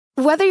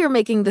Whether you're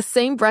making the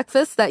same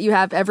breakfast that you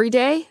have every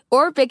day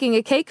or baking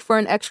a cake for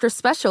an extra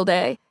special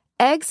day,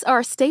 eggs are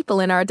a staple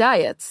in our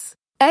diets.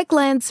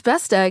 Eggland's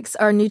best eggs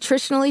are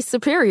nutritionally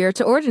superior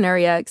to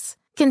ordinary eggs,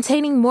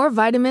 containing more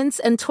vitamins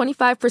and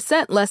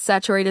 25% less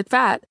saturated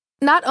fat.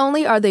 Not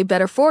only are they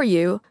better for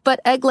you,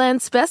 but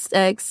Eggland's best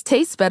eggs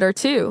taste better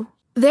too.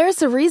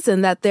 There's a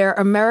reason that they're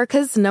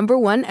America's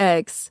 #1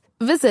 eggs.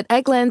 Visit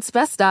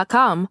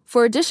egglandsbest.com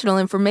for additional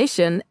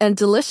information and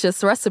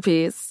delicious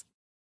recipes.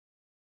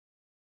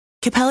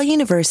 Capella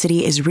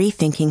University is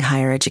rethinking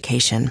higher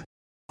education.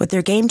 With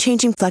their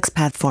game-changing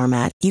FlexPath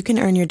format, you can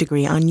earn your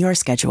degree on your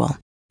schedule,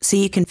 so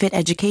you can fit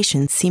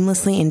education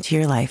seamlessly into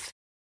your life.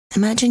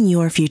 Imagine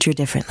your future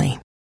differently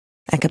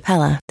at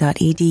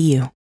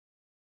capella.edu.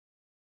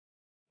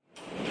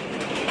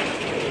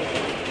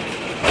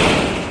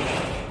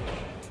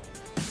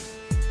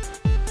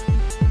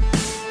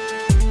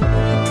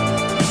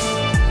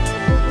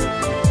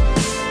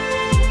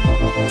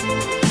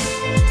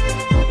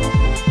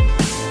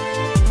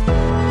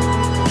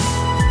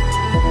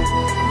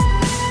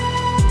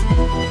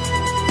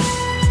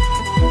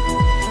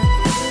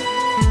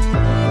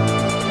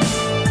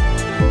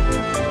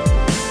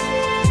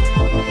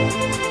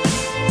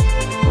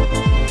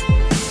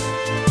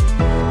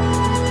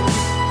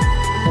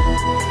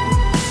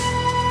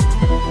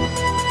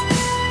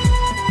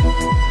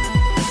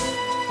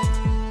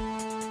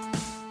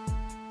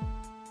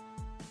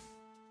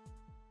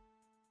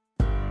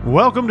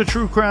 Welcome to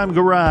True Crime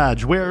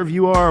Garage. Wherever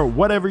you are,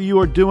 whatever you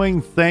are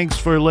doing, thanks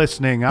for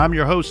listening. I'm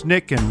your host,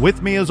 Nick, and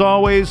with me, as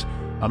always,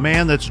 a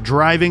man that's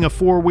driving a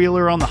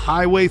four-wheeler on the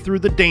highway through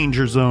the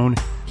danger zone.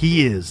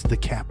 He is the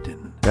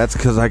captain. That's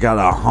because I got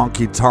a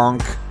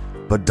honky-tonk,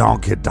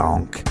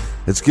 badonky-donk.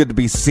 It's good to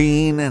be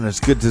seen, and it's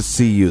good to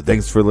see you.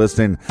 Thanks for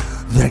listening.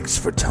 Thanks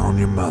for telling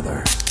your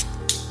mother.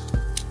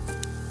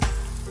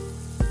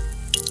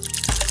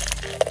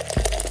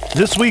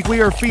 This week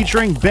we are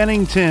featuring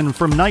Bennington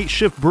from Night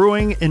Shift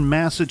Brewing in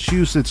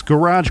Massachusetts.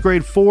 Garage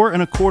grade 4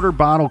 1/4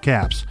 bottle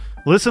caps.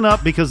 Listen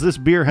up because this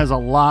beer has a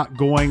lot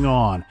going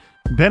on.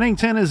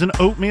 Bennington is an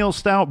oatmeal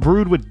stout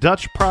brewed with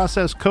Dutch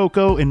processed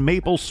cocoa and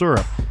maple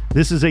syrup.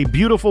 This is a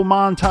beautiful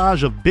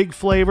montage of big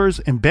flavors,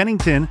 and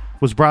Bennington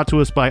was brought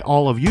to us by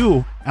all of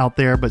you out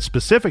there, but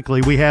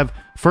specifically we have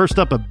first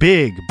up a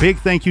big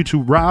thank you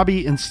to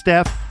Robbie and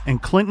Steph in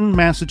Clinton,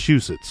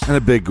 Massachusetts. And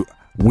a big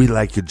 "We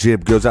like your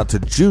jib" goes out to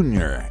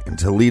Junior in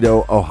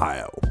Toledo,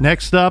 Ohio.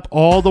 Next up,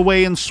 all the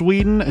way in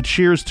Sweden, a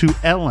cheers to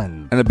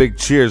Ellen. And a big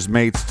cheers,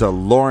 mates, to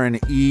Lauren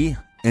E.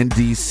 in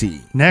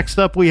D.C. Next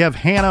up, we have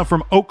Hannah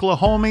from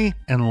Oklahoma.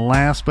 And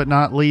last but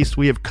not least,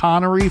 we have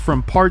Connery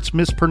from Parts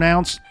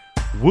Mispronounced,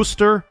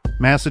 Worcester,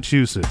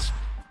 Massachusetts.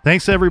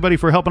 Thanks to everybody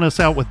for helping us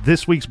out with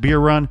this week's beer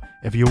run.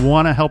 If you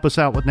want to help us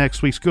out with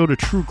next week's, go to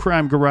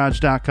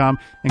truecrimegarage.com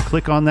and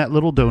click on that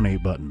little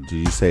donate button. Do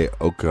you say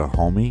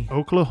Oklahoma?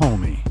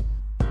 Oklahoma.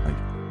 Like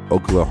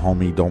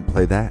Oklahoma don't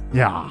play that?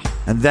 Yeah.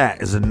 And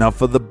that is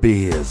enough of the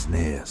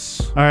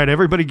business. All right,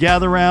 everybody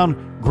gather around,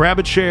 grab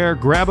a chair,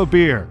 grab a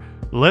beer.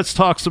 Let's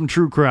talk some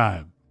true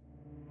crime.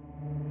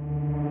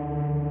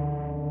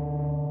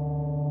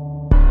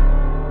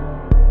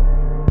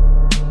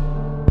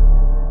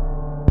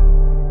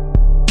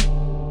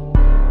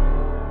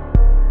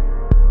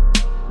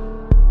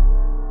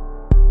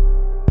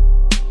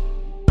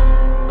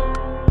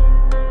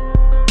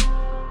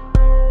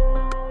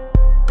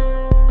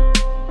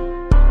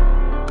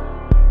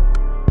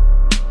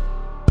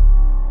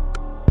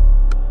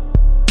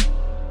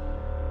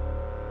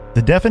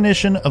 The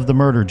definition of the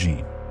murder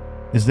gene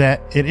is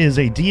that it is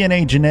a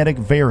DNA genetic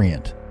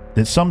variant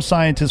that some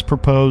scientists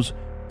propose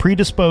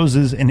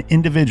predisposes an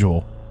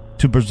individual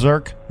to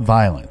berserk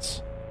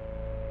violence.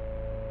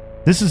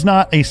 This is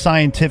not a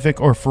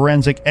scientific or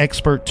forensic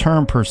expert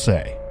term per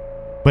se,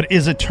 but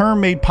is a term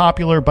made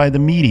popular by the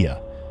media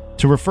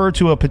to refer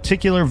to a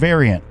particular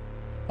variant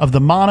of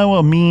the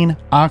monoamine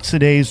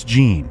oxidase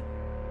gene,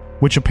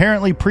 which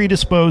apparently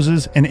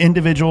predisposes an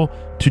individual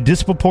to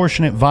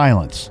disproportionate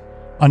violence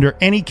under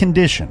any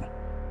condition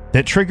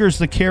that triggers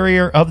the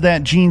carrier of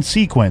that gene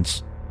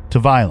sequence to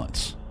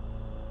violence.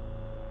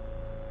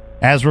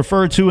 As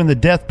referred to in the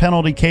death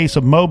penalty case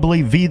of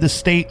Mobley v. the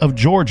State of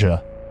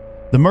Georgia,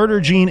 the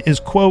murder gene is,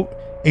 quote,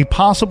 a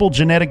possible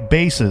genetic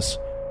basis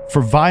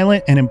for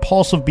violent and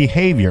impulsive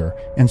behavior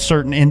in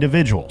certain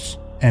individuals,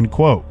 end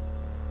quote.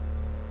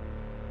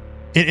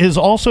 It is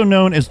also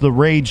known as the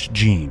rage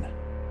gene,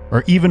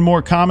 or even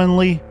more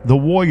commonly, the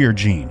warrior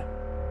gene,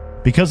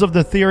 because of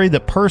the theory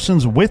that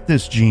persons with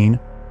this gene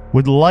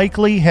would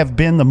likely have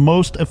been the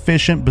most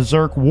efficient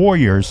berserk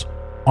warriors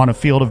on a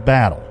field of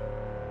battle.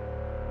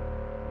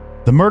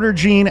 The murder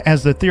gene,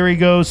 as the theory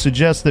goes,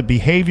 suggests that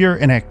behavior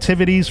and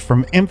activities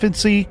from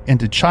infancy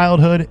into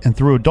childhood and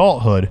through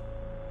adulthood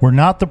were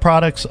not the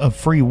products of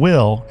free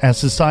will as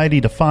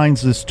society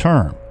defines this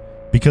term,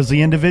 because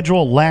the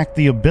individual lacked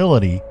the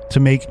ability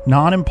to make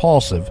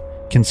non-impulsive,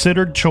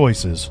 considered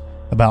choices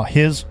about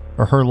his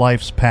or her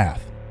life's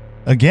path.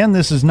 Again,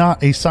 this is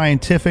not a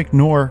scientific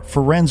nor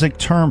forensic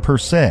term per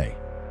se,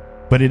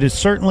 but it is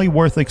certainly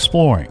worth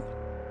exploring.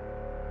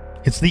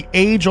 It's the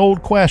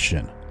age-old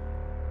question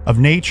of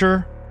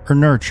nature or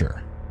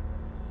nurture.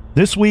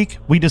 This week,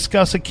 we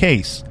discuss a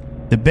case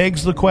that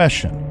begs the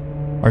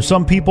question, are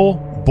some people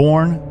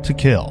born to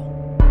kill?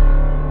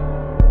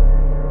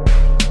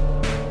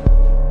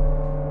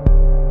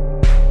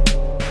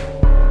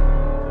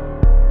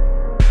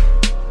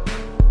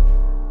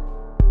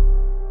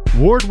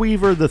 Ward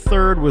Weaver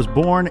III was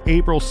born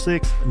April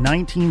 6,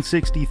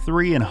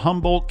 1963 in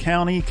Humboldt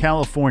County,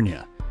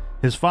 California.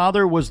 His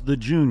father was the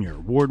Jr.,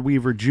 Ward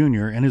Weaver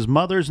Jr., and his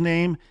mother's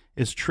name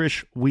is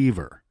Trish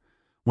Weaver.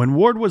 When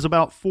Ward was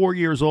about 4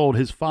 years old,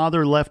 his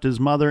father left his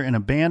mother and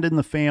abandoned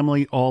the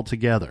family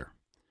altogether.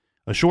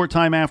 A short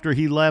time after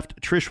he left,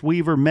 Trish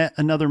Weaver met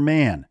another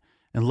man,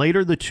 and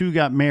later the two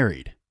got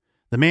married.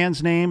 The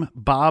man's name,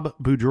 Bob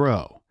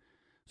Boudreau.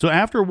 So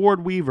after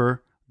Ward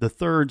Weaver the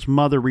third's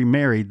mother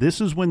remarried, this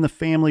is when the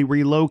family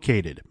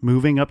relocated,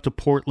 moving up to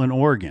Portland,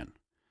 Oregon.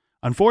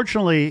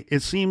 Unfortunately,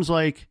 it seems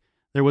like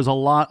there was a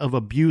lot of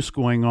abuse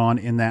going on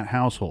in that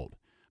household.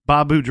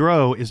 Bob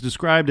Boudreau is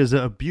described as an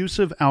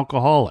abusive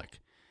alcoholic.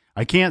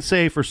 I can't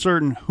say for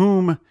certain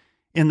whom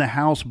in the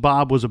house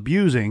Bob was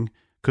abusing,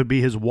 could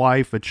be his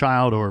wife, a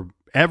child, or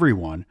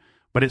everyone,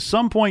 but at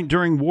some point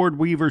during Ward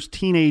Weaver's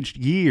teenage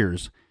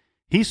years,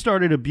 he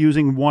started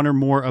abusing one or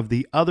more of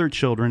the other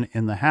children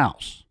in the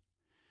house.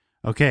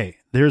 Okay,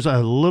 there's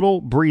a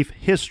little brief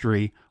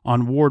history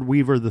on Ward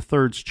Weaver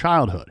III's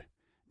childhood.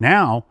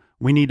 Now,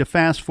 we need to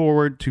fast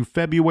forward to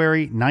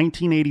February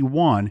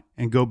 1981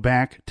 and go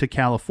back to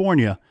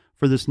California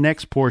for this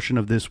next portion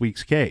of this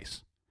week's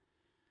case.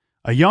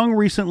 A young,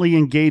 recently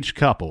engaged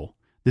couple,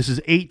 this is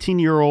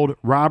 18-year-old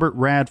Robert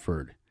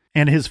Radford,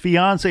 and his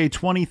fiancée,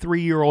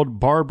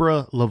 23-year-old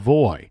Barbara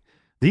Lavoie.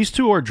 These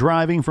two are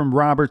driving from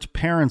Robert's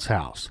parents'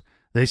 house.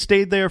 They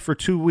stayed there for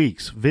 2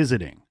 weeks,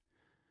 visiting.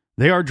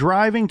 They are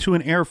driving to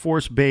an Air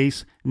Force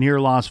base near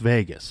Las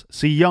Vegas.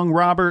 See, young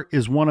Robert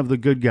is one of the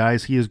good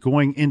guys. He is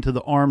going into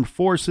the armed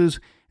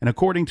forces, and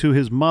according to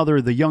his mother,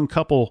 the young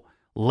couple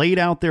laid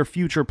out their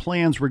future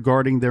plans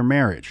regarding their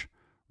marriage.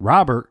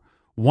 Robert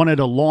wanted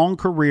a long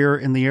career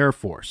in the Air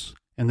Force,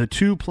 and the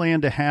two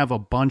planned to have a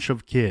bunch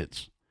of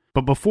kids.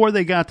 But before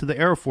they got to the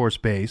Air Force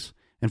base,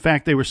 in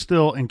fact, they were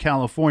still in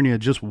California,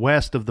 just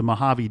west of the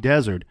Mojave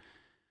Desert,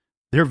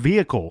 their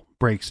vehicle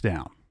breaks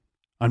down.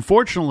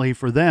 Unfortunately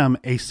for them,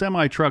 a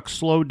semi-truck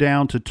slowed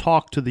down to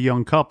talk to the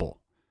young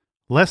couple.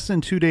 Less than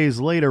 2 days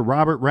later,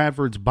 Robert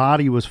Radford's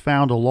body was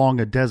found along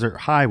a desert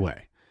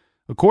highway.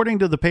 According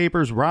to the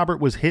papers, Robert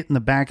was hit in the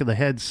back of the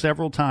head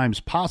several times,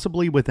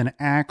 possibly with an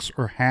axe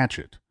or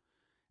hatchet.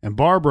 And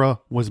Barbara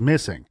was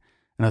missing,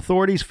 and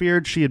authorities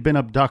feared she had been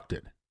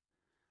abducted.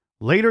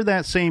 Later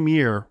that same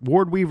year,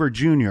 Ward Weaver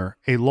Jr.,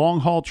 a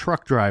long-haul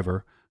truck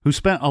driver who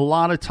spent a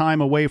lot of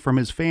time away from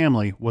his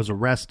family, was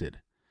arrested.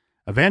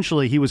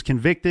 Eventually, he was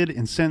convicted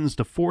and sentenced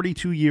to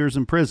 42 years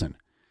in prison.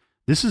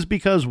 This is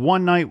because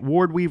one night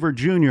Ward Weaver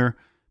Jr.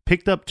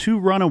 picked up 2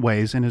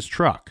 runaways in his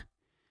truck.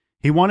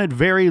 He wanted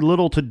very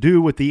little to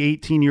do with the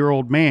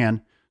 18-year-old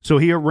man, so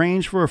he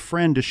arranged for a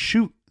friend to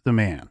shoot the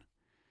man.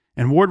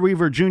 And Ward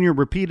Weaver Jr.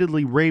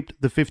 repeatedly raped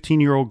the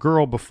 15-year-old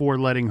girl before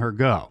letting her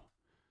go.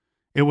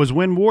 It was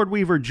when Ward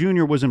Weaver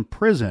Jr. was in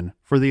prison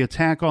for the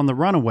attack on the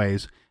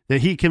runaways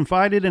that he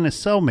confided in a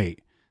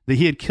cellmate that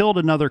he had killed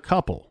another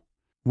couple.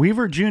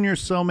 Weaver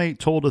Jr.'s cellmate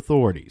told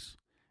authorities,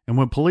 and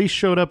when police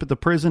showed up at the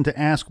prison to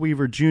ask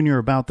Weaver Jr.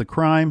 about the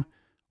crime,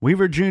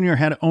 Weaver Jr.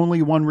 had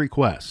only one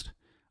request.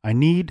 "I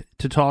need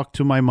to talk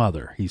to my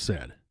mother," he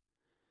said.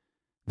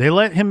 They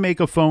let him make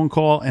a phone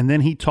call, and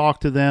then he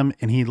talked to them,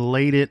 and he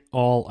laid it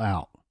all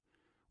out.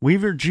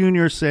 Weaver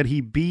Jr. said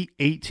he beat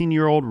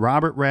 18-year-old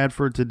Robert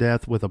Radford to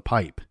death with a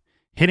pipe,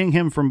 hitting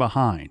him from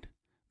behind.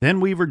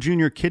 Then Weaver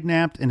Jr.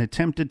 kidnapped and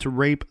attempted to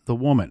rape the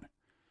woman.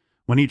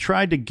 When he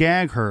tried to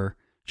gag her,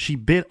 she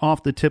bit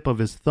off the tip of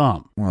his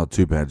thumb. Well,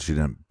 too bad she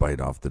didn't bite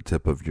off the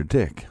tip of your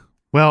dick.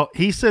 Well,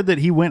 he said that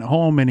he went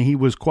home and he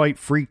was quite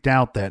freaked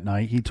out that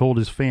night. He told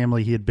his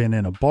family he had been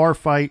in a bar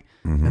fight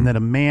and that a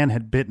man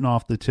had bitten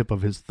off the tip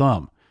of his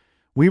thumb.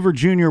 Weaver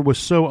Jr. was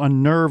so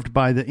unnerved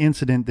by the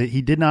incident that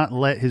he did not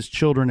let his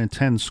children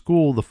attend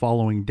school the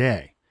following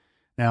day.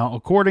 Now,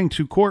 according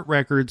to court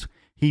records,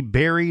 he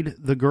buried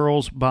the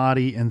girl's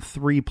body in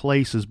 3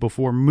 places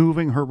before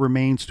moving her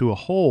remains to a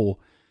hole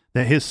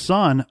that his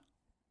son,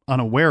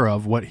 unaware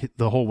of what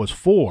the hole was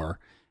for,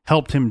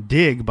 helped him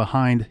dig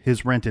behind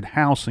his rented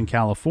house in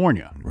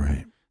California.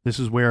 Right. This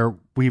is where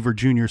Weaver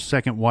Jr.'s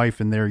second wife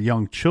and their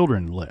young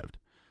children lived.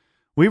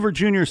 Weaver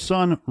Jr.'s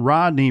son,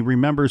 Rodney,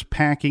 remembers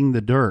packing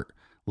the dirt.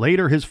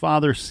 Later, his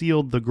father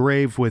sealed the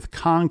grave with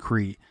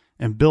concrete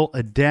and built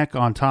a deck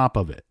on top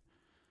of it.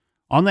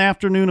 On the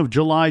afternoon of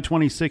July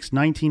 26,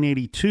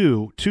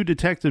 1982, 2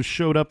 detectives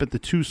showed up at the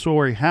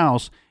 2-story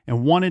house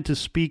and wanted to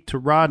speak to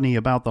Rodney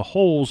about the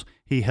holes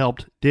he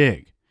helped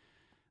dig.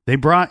 They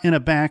brought in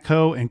a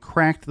backhoe and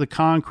cracked the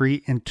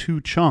concrete in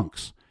 2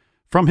 chunks.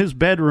 From his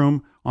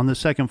bedroom on the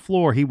 2nd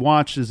floor, he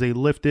watched as they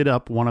lifted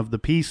up one of the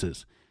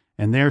pieces.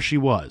 And there she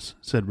was,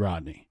 said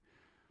Rodney.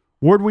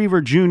 Ward Weaver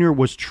Jr.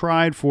 was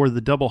tried for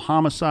the double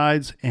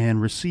homicides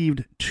and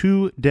received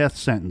 2 death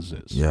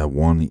sentences. Yeah,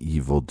 one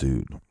evil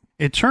dude.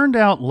 It turned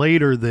out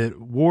later that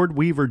Ward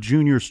Weaver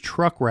Jr.'s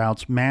truck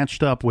routes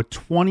matched up with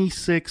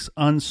 26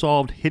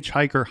 unsolved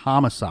hitchhiker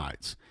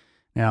homicides.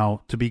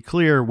 Now, to be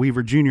clear,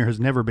 Weaver Jr. has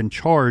never been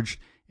charged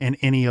in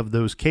any of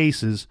those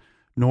cases,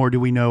 nor do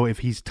we know if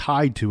he's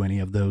tied to any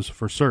of those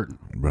for certain.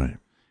 Right.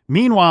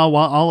 Meanwhile,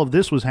 while all of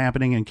this was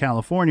happening in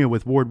California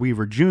with Ward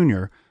Weaver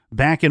Jr.,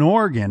 back in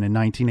Oregon in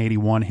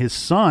 1981, his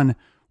son,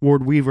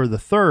 Ward Weaver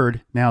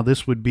III, now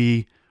this would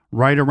be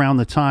right around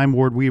the time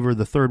Ward Weaver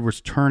III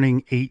was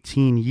turning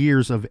 18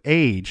 years of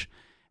age,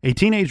 a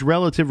teenage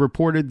relative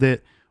reported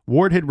that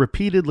Ward had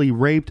repeatedly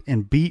raped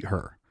and beat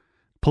her.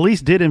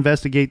 Police did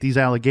investigate these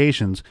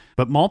allegations,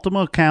 but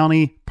Multnomah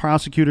County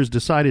prosecutors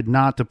decided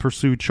not to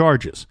pursue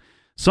charges.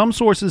 Some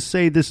sources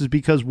say this is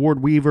because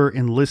Ward Weaver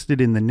enlisted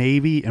in the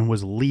Navy and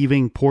was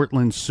leaving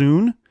Portland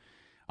soon.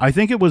 I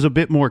think it was a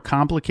bit more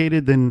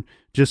complicated than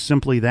just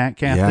simply that,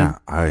 Captain.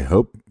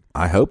 Yeah,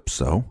 I hope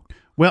so.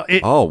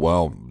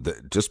 Well,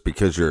 just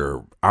because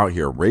you're out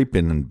here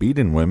raping and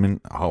beating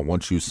women,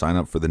 once you sign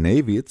up for the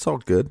Navy, it's all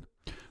good.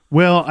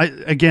 Well,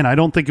 I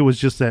don't think it was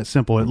just that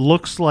simple. It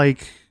looks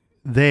like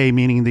they,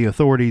 meaning the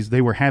authorities,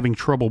 they were having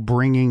trouble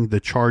bringing the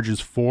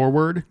charges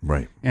forward.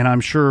 Right. And I'm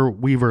sure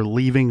Weaver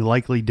leaving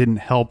likely didn't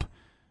help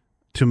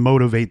to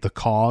motivate the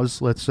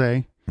cause, let's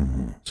say.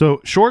 Mm-hmm.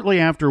 So shortly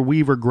after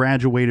Weaver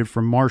graduated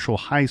from Marshall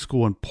High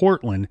School in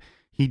Portland,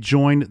 he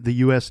joined the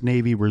U.S.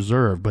 Navy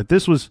Reserve. But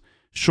this was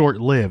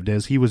short-lived,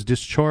 as he was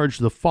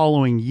discharged the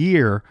following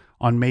year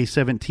on May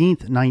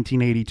 17th,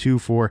 1982,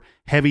 for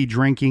heavy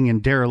drinking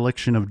and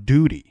dereliction of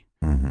duty.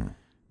 Mm-hmm.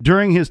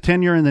 During his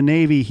tenure in the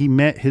Navy, he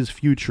met his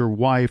future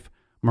wife,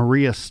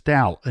 Maria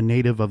Stout, a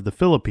native of the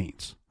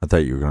Philippines. I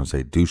thought you were going to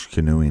say douche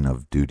canoeing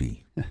of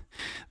duty.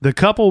 The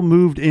couple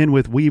moved in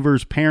with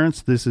Weaver's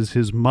parents. This is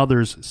his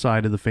mother's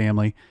side of the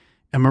family.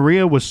 And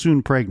Maria was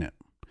soon pregnant.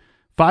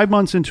 5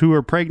 months into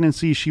her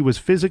pregnancy, she was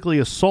physically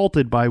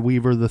assaulted by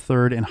Weaver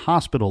III and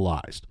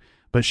hospitalized,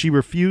 but she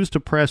refused to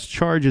press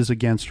charges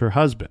against her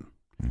husband.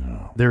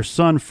 No. Their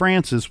son,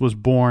 Francis, was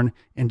born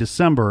in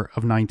December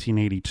of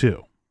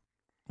 1982.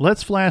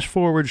 Let's flash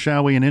forward,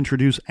 shall we, and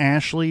introduce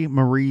Ashley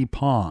Marie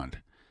Pond.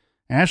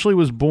 Ashley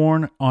was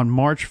born on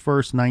March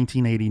 1st,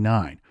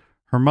 1989.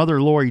 Her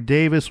mother, Lori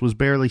Davis, was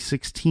barely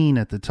 16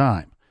 at the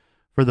time.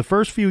 For the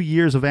first few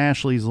years of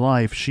Ashley's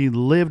life, she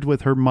lived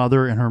with her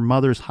mother and her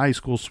mother's high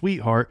school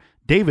sweetheart,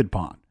 David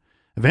Pond.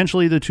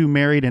 Eventually, the two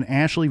married, and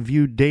Ashley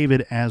viewed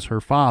David as her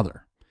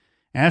father.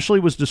 Ashley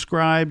was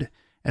described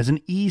as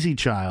an easy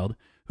child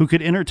who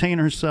could entertain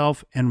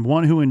herself and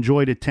one who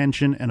enjoyed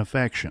attention and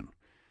affection.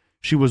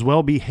 She was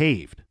well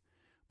behaved.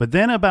 But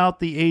then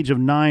about the age of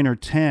 9 or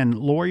 10,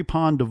 Lori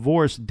Pond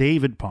divorced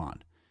David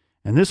Pond.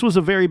 And this was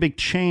a very big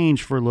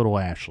change for little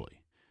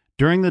Ashley.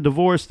 During the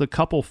divorce, the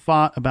couple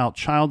fought about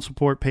child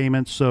support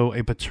payments, so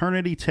a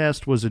paternity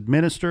test was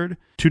administered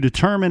to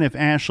determine if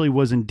Ashley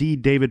was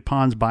indeed David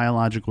Pond's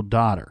biological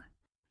daughter.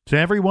 To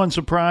everyone's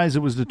surprise,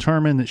 it was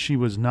determined that she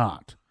was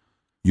not.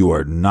 You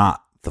are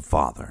not the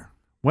father.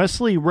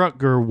 Wesley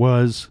Rutger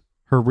was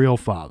her real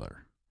father.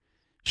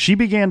 She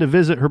began to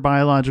visit her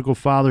biological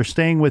father,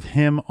 staying with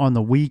him on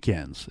the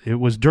weekends.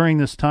 It was during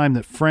this time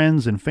that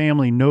friends and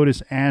family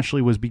noticed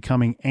Ashley was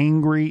becoming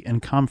angry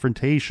and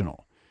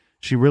confrontational.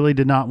 She really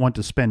did not want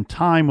to spend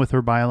time with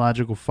her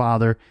biological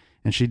father,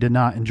 and she did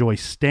not enjoy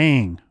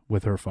staying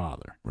with her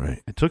father.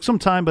 Right. It took some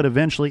time, but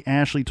eventually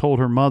Ashley told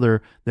her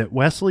mother that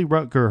Wesley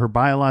Rutger, her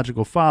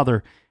biological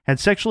father, had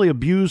sexually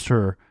abused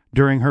her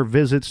during her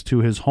visits to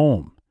his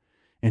home.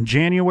 In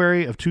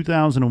January of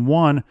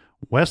 2001,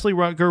 Wesley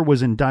Rutger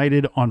was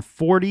indicted on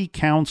 40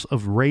 counts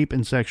of rape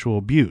and sexual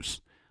abuse.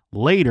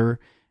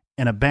 Later,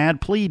 in a bad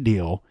plea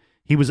deal,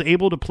 he was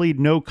able to plead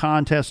no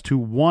contest to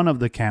one of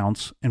the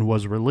counts and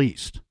was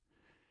released.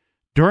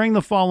 During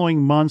the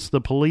following months,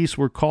 the police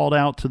were called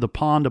out to the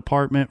Pond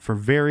apartment for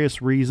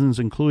various reasons,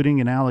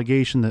 including an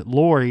allegation that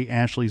Lori,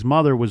 Ashley's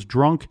mother, was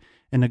drunk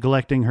and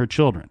neglecting her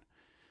children.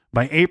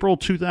 By April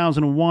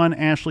 2001,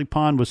 Ashley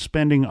Pond was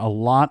spending a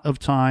lot of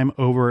time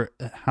over at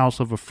the house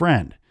of a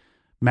friend,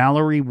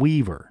 Mallory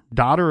Weaver,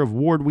 daughter of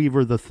Ward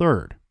Weaver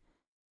III.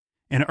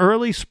 In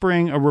early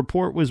spring, a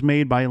report was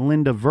made by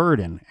Linda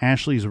Verdon,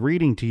 Ashley's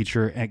reading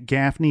teacher at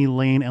Gaffney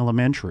Lane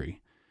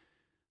Elementary.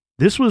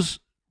 This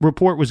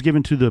report was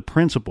given to the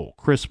principal,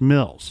 Chris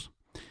Mills.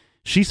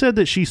 She said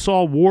that she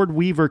saw Ward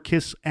Weaver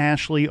kiss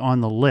Ashley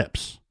on the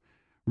lips.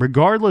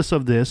 Regardless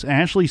of this,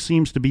 Ashley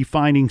seems to be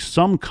finding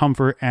some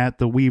comfort at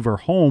the Weaver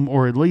home,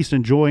 or at least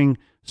enjoying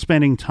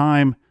spending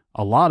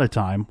a lot of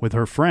time, with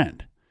her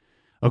friend.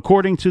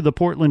 According to the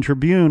Portland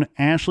Tribune,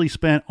 Ashley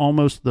spent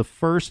almost the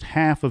first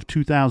half of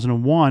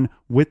 2001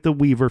 with the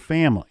Weaver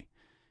family,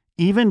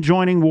 even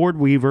joining Ward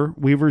Weaver,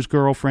 Weaver's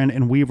girlfriend,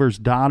 and Weaver's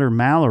daughter,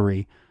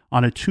 Mallory,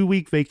 on a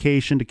 2-week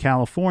vacation to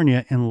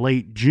California in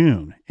late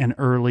June and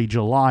early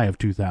July of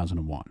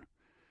 2001.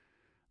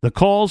 The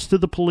calls to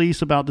the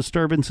police about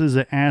disturbances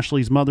at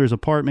Ashley's mother's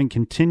apartment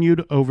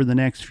continued over the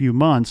next few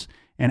months,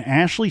 and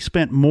Ashley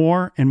spent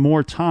more and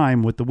more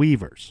time with the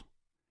Weavers.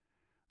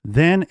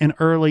 Then in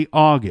early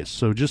August,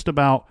 so just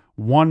about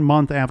 1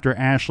 month after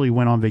Ashley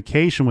went on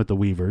vacation with the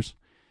Weavers,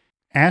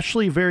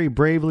 Ashley very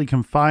bravely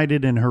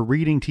confided in her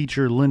reading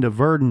teacher, Linda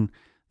Verdon,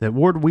 that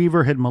Ward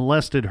Weaver had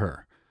molested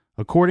her.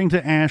 According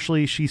to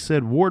Ashley, she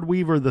said Ward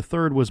Weaver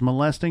III was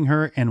molesting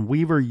her, and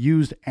Weaver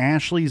used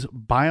Ashley's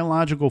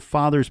biological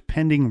father's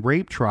pending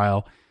rape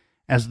trial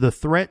as the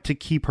threat to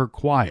keep her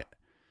quiet.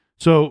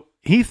 So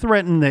he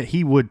threatened that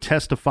he would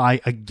testify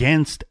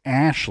against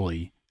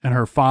Ashley in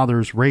her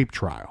father's rape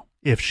trial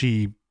if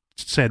she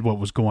said what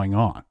was going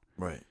on.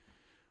 Right.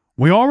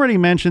 We already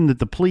mentioned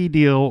that plea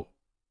deal,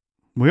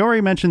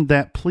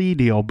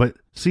 but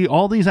see,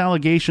 all these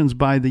allegations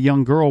by the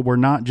young girl were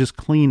not just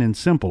clean and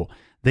simple.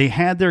 They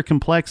had their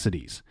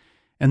complexities,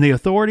 and the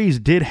authorities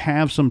did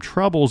have some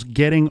troubles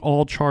getting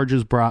all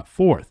charges brought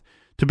forth.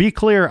 To be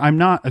clear, I'm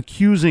not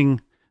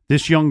accusing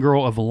this young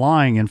girl of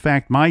lying. In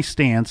fact, my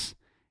stance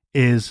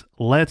is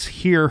let's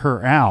hear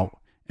her out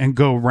and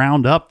go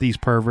round up these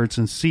perverts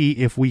and see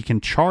if we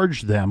can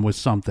charge them with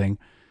something.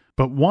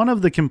 But one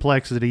of the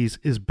complexities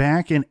is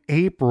back in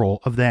April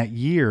of that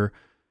year,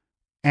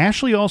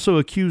 Ashley also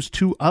accused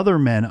 2 other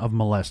men of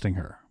molesting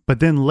her, but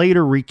then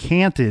later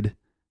recanted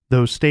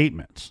those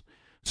statements.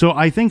 So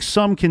I think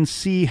some can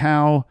see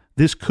how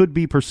this could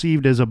be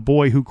perceived as a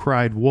boy who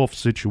cried wolf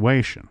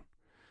situation.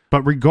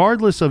 But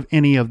regardless of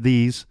any of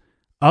these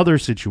other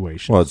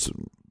situations... Well,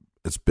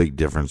 it's a big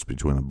difference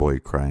between a boy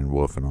crying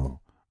wolf and a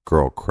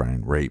girl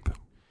crying rape.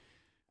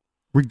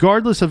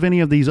 Regardless of any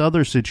of these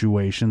other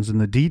situations and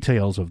the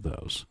details of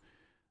those,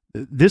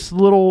 this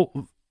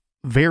little,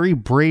 very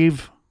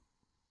brave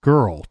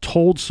girl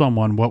told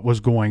someone what was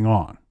going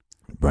on.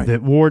 Right.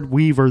 That Ward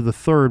Weaver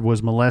III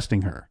was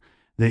molesting her,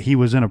 that he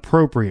was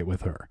inappropriate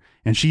with her.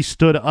 And she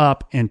stood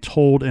up and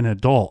told an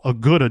adult, a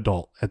good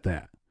adult at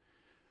that.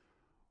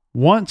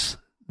 Once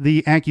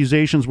the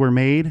accusations were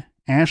made,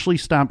 Ashley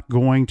stopped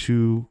going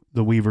to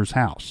the Weaver's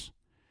house.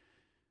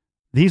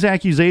 These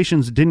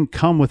accusations didn't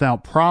come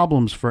without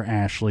problems for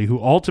Ashley, who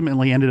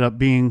ultimately ended up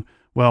being,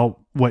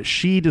 well, what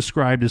she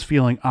described as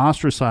feeling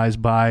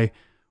ostracized by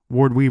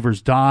Ward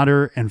Weaver's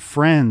daughter and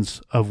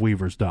friends of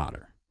Weaver's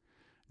daughter.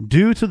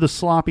 Due to the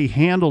sloppy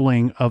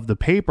handling of the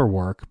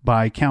paperwork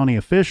by county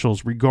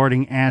officials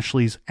regarding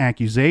Ashley's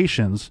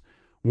accusations,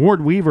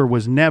 Ward Weaver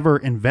was never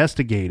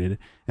investigated,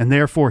 and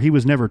therefore he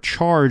was never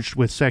charged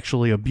with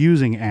sexually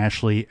abusing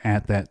Ashley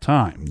at that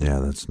time. Yeah,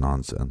 that's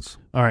nonsense.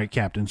 All right,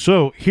 Captain.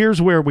 So here's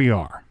where we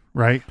are,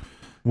 right?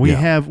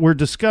 We're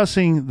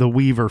discussing the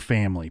Weaver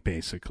family,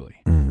 basically.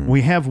 Mm-hmm.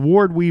 We have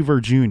Ward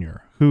Weaver Jr.,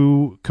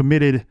 who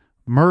committed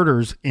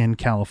murders in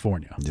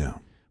California. Yeah.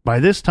 By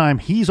this time,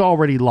 he's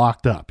already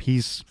locked up.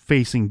 He's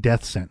facing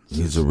death sentences.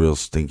 He's a real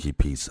stinky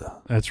pizza.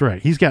 That's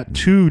right. He's got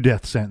 2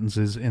 death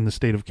sentences in the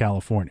state of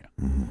California.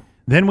 Mm-hmm.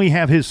 Then we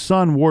have his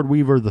son, Ward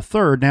Weaver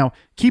III. Now,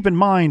 keep in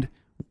mind,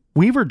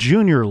 Weaver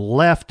Jr.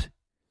 left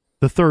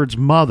the third's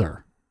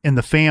mother in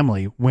the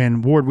family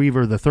when Ward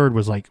Weaver III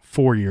was like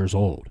 4 years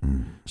old.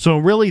 Mm. So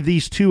really,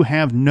 these two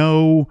have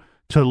no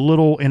to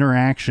little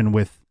interaction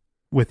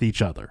with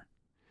each other.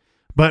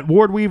 But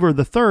Ward Weaver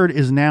III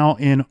is now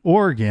in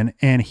Oregon,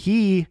 and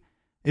he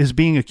is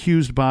being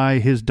accused by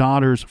his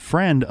daughter's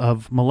friend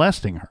of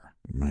molesting her.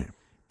 Right.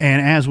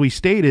 And as we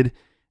stated,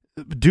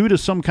 due to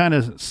some kind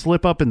of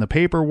slip up in the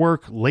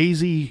paperwork,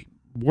 lazy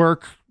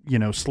work,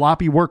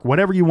 sloppy work,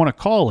 whatever you want to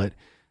call it,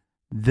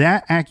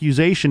 that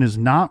accusation is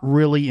not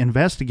really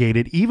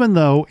investigated, even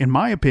though, in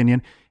my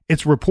opinion,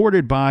 it's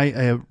reported by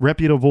a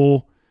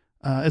reputable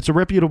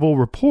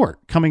report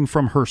coming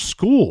from her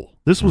school.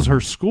 This was her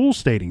school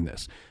stating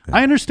this. Yeah.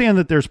 I understand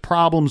that there's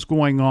problems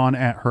going on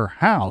at her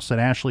house, at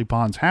Ashley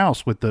Pond's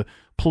house, with the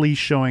police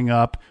showing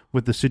up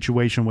with the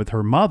situation with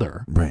her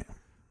mother. Right.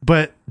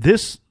 But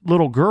this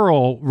little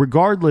girl,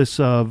 regardless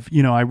of,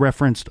 I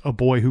referenced a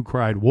boy who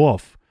cried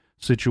wolf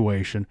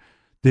situation.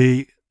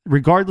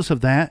 Regardless of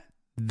that,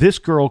 this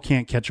girl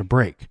can't catch a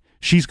break.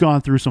 She's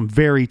gone through some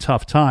very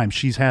tough times.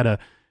 She's had a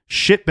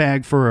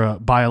shitbag for a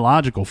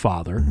biological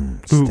father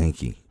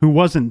who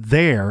wasn't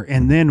there.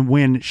 And then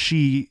when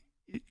she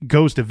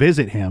goes to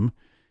visit him,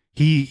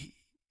 he's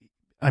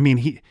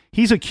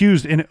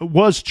accused and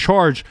was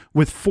charged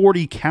with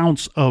 40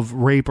 counts of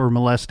rape or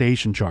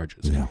molestation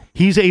charges. Yeah.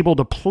 He's able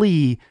to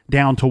plea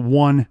down to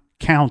 1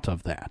 count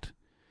of that.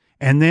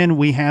 And then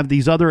we have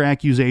these other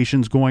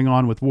accusations going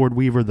on with Ward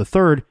Weaver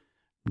III,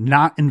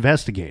 not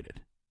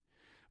investigated.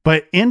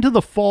 But into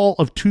the fall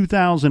of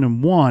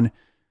 2001,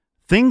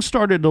 things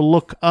started to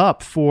look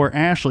up for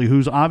Ashley,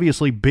 who's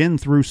obviously been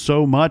through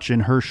so much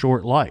in her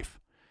short life.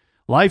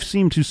 Life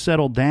seemed to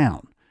settle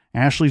down.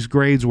 Ashley's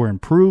grades were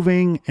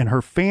improving, and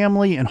her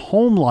family and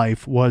home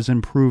life was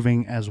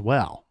improving as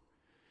well.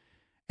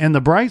 And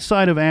the bright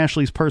side of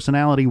Ashley's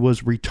personality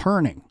was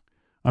returning.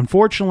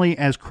 Unfortunately,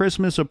 as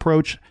Christmas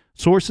approached,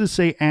 sources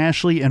say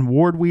Ashley and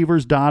Ward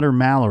Weaver's daughter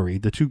Mallory,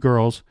 the 2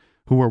 girls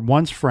who were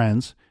once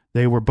friends,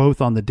 they were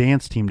both on the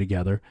dance team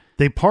together,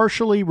 they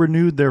partially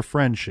renewed their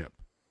friendship.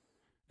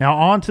 Now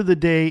on to the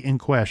day in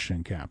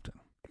question, Captain.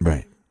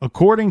 Right.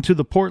 According to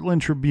the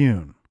Portland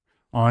Tribune,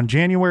 on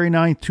January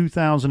 9th,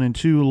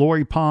 2002,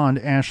 Lori Pond,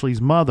 Ashley's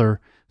mother,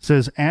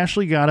 says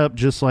Ashley got up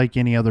just like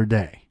any other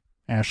day.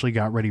 Ashley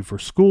got ready for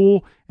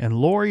school, and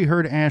Lori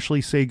heard Ashley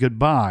say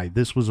goodbye.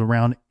 This was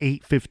around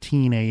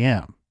 8:15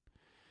 a.m.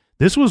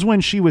 This was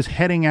when she was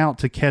heading out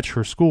to catch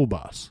her school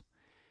bus.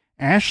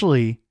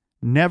 Ashley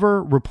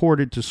never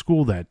reported to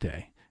school that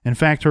day. In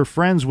fact, her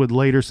friends would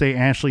later say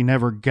Ashley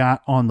never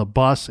got on the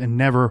bus and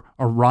never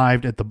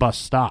arrived at the bus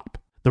stop.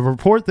 The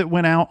report that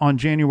went out on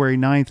January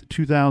 9th,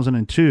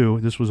 2002,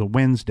 this was a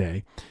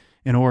Wednesday,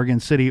 in Oregon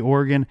City,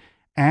 Oregon,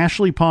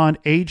 Ashley Pond,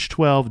 age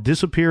 12,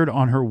 disappeared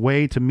on her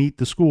way to meet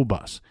the school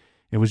bus.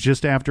 It was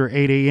just after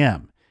 8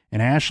 a.m.,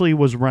 and Ashley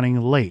was running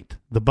late.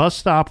 The bus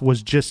stop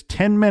was just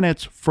 10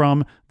 minutes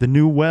from the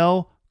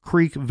Newell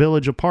Creek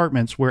Village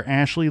Apartments where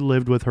Ashley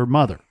lived with her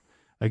mother.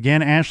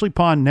 Again, Ashley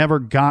Pond never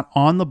got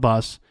on the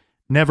bus,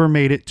 never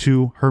made it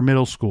to her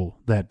middle school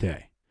that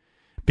day.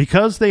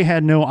 Because they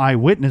had no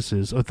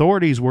eyewitnesses,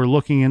 authorities were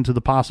looking into the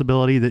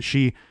possibility that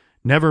she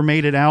never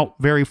made it out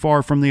very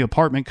far from the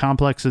apartment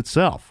complex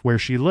itself where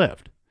she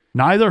lived.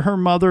 Neither her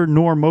mother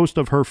nor most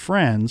of her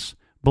friends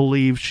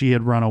believed she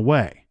had run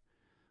away.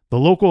 The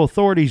local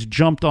authorities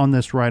jumped on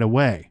this right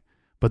away,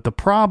 but the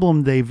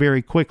problem they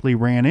very quickly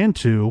ran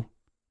into,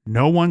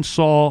 no one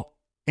saw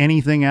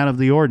anything out of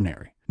the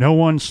ordinary. No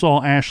one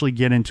saw Ashley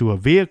get into a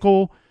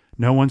vehicle.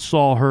 No one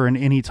saw her in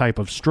any type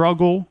of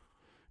struggle.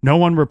 No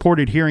one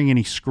reported hearing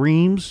any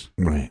screams.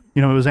 Right.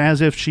 It was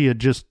as if she had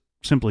just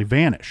simply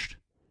vanished.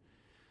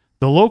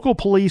 The local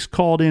police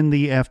called in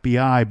the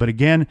FBI, but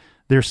again,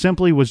 there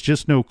simply was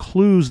just no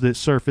clues that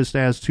surfaced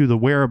as to the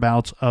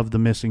whereabouts of the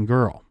missing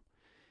girl.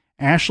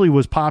 Ashley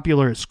was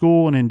popular at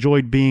school and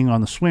enjoyed being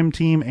on the swim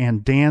team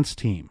and dance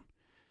team.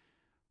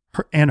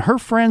 Her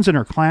friends and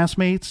her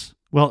classmates,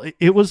 well,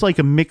 it was like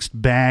a mixed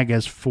bag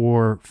as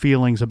for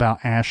feelings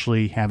about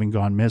Ashley having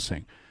gone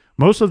missing.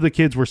 Most of the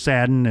kids were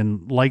saddened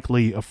and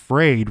likely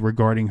afraid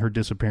regarding her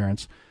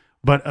disappearance,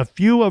 but a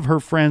few of her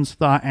friends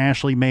thought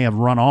Ashley may have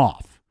run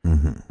off.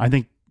 Mm-hmm. I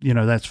think,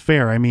 that's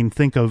fair. I mean,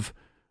 think of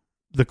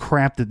the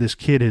crap that this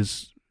kid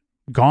has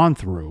gone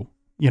through,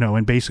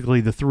 in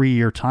basically the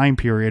 3-year time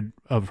period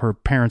of her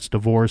parents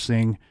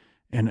divorcing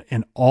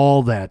and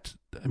all that.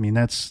 I mean,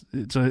 it's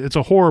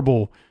a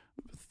horrible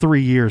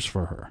 3 years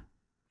for her.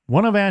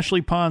 One of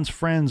Ashley Pond's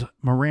friends,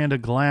 Miranda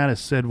Gladys,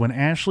 said when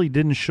Ashley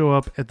didn't show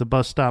up at the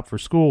bus stop for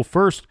school,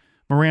 first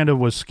Miranda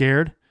was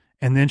scared,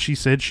 and then she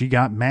said she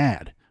got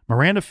mad.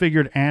 Miranda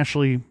figured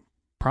Ashley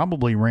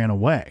probably ran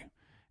away,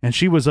 and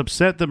she was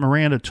upset that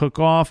Miranda took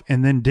off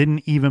and then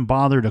didn't even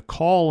bother to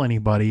call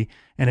anybody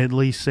and at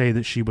least say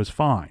that she was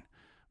fine.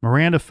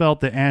 Miranda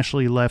felt that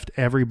Ashley left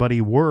everybody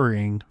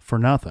worrying for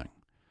nothing.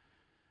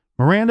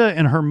 Miranda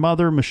and her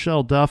mother,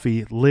 Michelle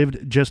Duffy,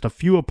 lived just a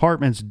few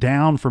apartments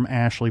down from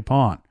Ashley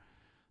Pond.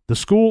 The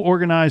school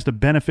organized a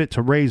benefit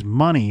to raise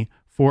money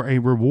for a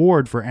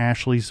reward for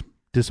Ashley's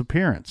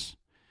disappearance.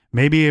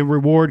 Maybe a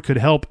reward could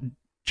help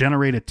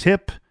generate a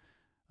tip,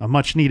 a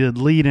much-needed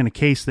lead in a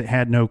case that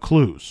had no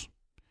clues.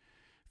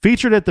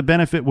 Featured at the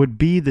benefit would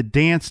be the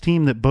dance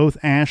team that both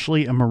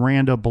Ashley and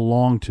Miranda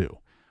belonged to.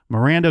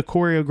 Miranda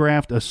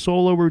choreographed a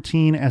solo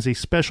routine as a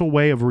special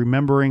way of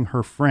remembering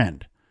her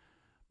friend.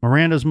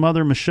 Miranda's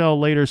mother, Michelle,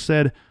 later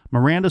said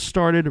Miranda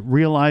started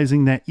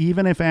realizing that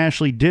even if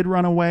Ashley did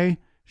run away,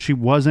 she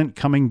wasn't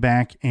coming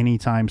back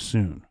anytime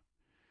soon.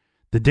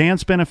 The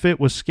dance benefit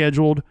was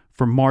scheduled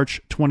for March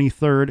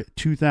 23rd,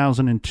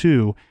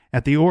 2002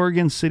 at the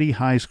Oregon City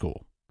High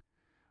School.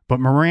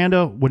 But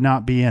Miranda would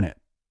not be in it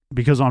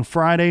because on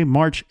Friday,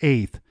 March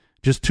 8th,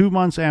 just 2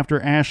 months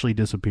after Ashley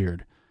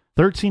disappeared,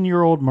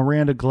 13-year-old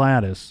Miranda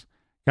Gladys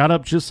got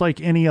up just like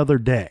any other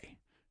day.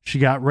 She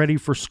got ready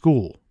for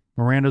school.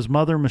 Miranda's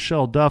mother,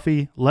 Michelle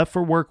Duffy, left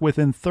for work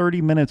within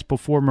 30 minutes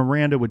before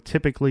Miranda would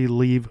typically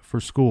leave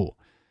for school.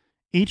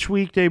 Each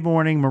weekday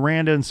morning,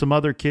 Miranda and some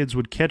other kids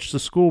would catch the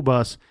school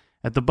bus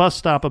at the bus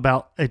stop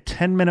about a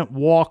 10-minute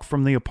walk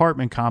from the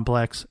apartment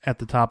complex at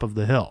the top of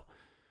the hill.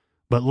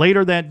 But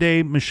later that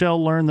day,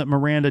 Michelle learned that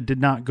Miranda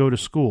did not go to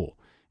school,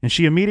 and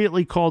she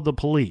immediately called the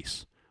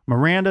police.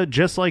 Miranda,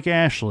 just like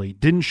Ashley,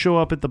 didn't show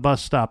up at the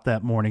bus stop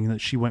that morning that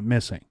she went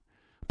missing.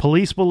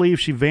 Police believe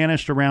she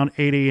vanished around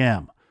 8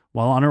 a.m.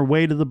 while on her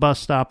way to the bus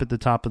stop at the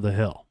top of the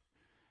hill.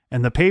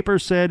 And the paper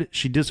said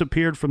she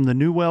disappeared from the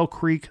Newell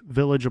Creek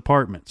Village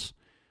Apartments.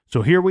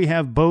 So here we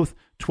have both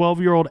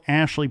 12-year-old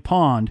Ashley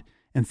Pond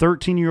and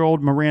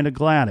 13-year-old Miranda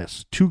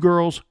Gladys, two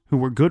girls who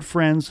were good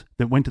friends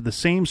that went to the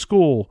same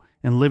school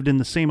and lived in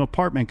the same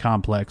apartment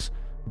complex,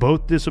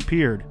 both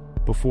disappeared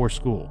before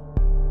school.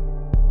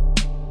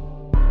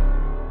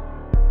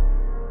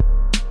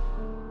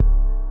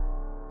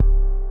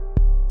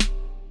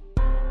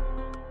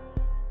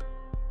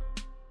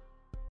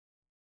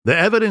 The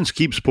evidence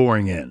keeps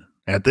pouring in.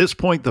 At this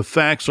point, the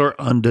facts are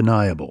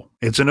undeniable.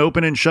 It's an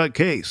open and shut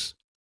case.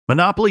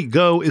 Monopoly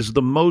Go is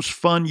the most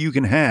fun you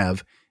can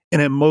have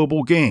in a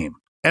mobile game.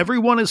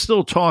 Everyone is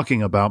still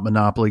talking about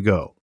Monopoly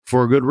Go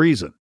for a good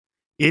reason.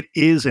 It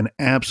is an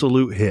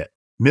absolute hit.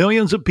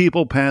 Millions of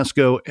people pass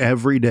go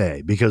every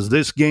day because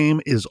this game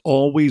is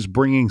always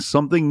bringing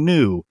something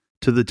new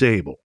to the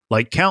table.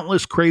 Like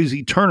countless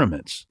crazy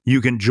tournaments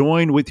you can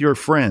join with your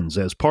friends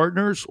as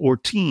partners or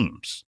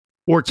teams.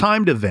 Or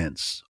timed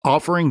events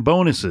offering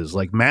bonuses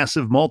like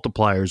massive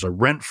multipliers or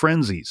rent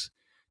frenzies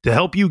to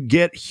help you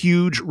get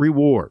huge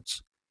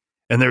rewards.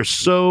 And there's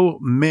so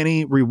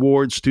many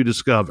rewards to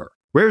discover.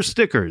 Rare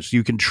stickers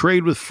you can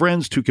trade with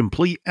friends to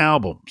complete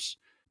albums.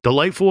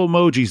 Delightful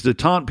emojis to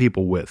taunt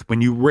people with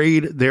when you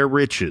raid their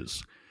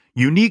riches.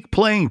 Unique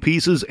playing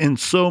pieces and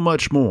so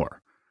much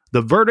more.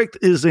 The verdict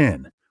is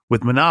in.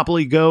 With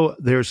Monopoly Go,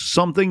 there's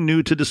something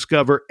new to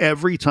discover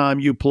every time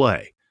you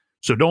play.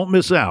 So don't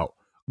miss out.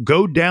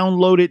 Go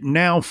download it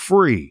now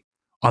free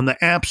on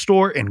the App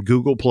Store and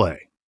Google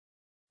Play.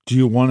 Do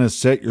you want to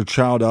set your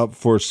child up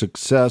for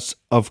success?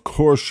 Of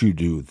course you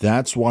do.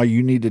 That's why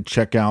you need to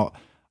check out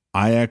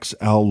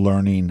IXL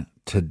Learning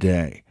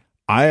today.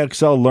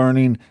 IXL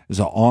Learning is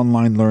an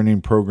online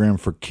learning program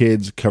for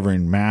kids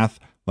covering math,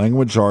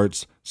 language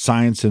arts,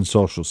 science, and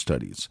social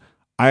studies.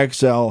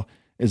 IXL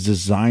is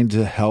designed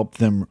to help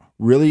them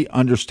really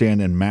understand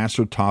and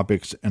master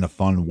topics in a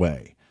fun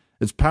way.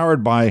 It's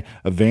powered by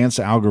advanced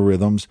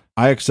algorithms.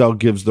 IXL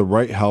gives the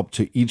right help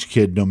to each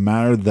kid no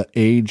matter the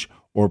age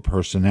or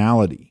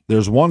personality.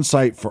 There's one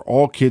site for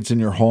all kids in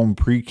your home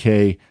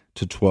pre-K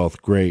to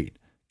 12th grade.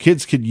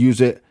 Kids could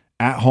use it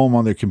at home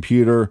on their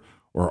computer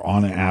or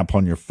on an app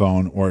on your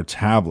phone or a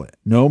tablet.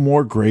 No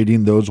more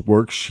grading those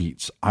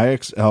worksheets.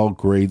 IXL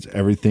grades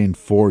everything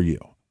for you.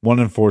 1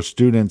 in 4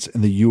 students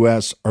in the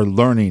U.S. are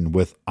learning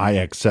with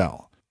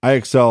IXL.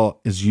 IXL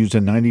is used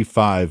in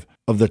 95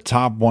 of the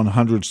top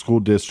 100 school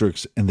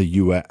districts in the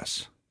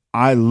U.S.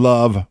 I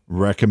love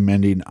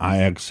recommending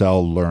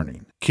IXL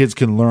Learning. Kids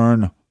can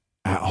learn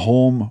at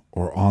home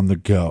or on the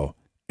go.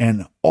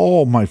 And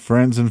all my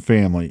friends and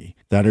family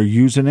that are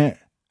using it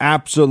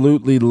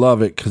absolutely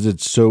love it because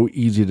it's so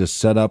easy to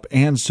set up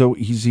and so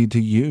easy to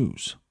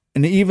use.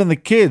 And even the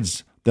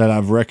kids that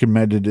I've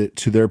recommended it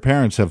to their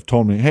parents have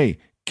told me, hey,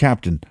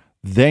 Captain,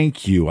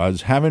 thank you. I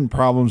was having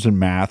problems in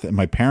math and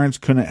my parents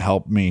couldn't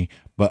help me,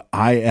 but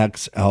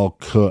IXL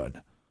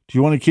could. Do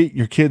you want to get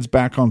your kids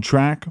back on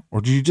track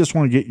or do you just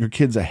want to get your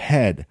kids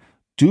ahead?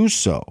 Do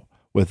so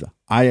with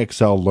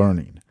IXL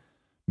Learning.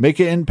 Make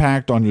an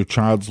impact on your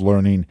child's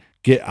learning.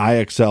 Get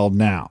IXL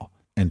now.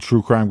 And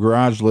True Crime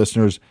Garage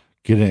listeners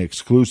get an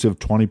exclusive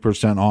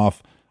 20%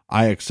 off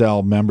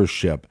IXL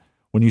membership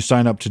when you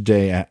sign up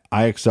today at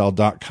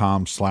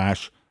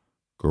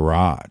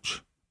IXL.com/garage.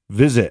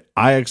 Visit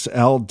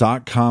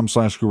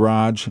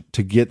IXL.com/garage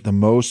to get the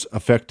most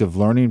effective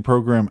learning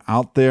program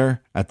out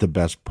there at the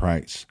best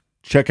price.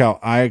 Check out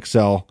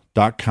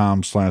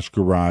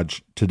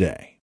IXL.com/garage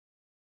today.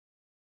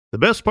 The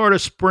best part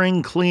of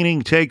spring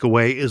cleaning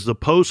takeaway is the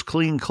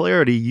post-clean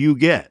clarity you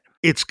get.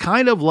 It's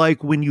kind of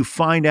like when you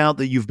find out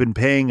that you've been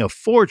paying a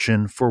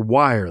fortune for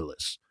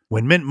wireless.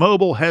 When Mint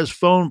Mobile has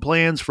phone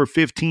plans for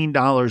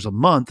 $15 a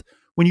month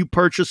when you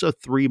purchase a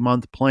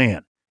 3-month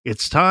plan.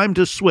 It's time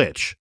to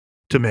switch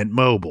to Mint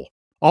Mobile.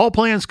 All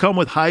plans come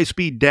with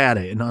high-speed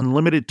data and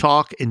unlimited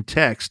talk and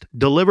text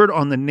delivered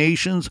on the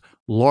nation's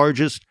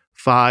largest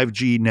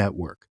 5G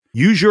network.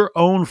 Use your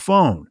own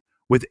phone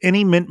with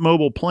any Mint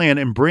Mobile plan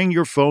and bring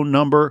your phone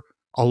number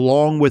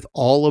along with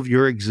all of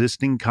your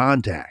existing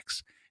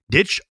contacts.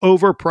 Ditch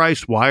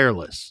overpriced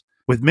wireless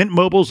with Mint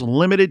Mobile's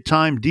limited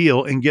time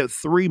deal and get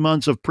 3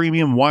 months of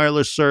premium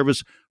wireless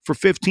service for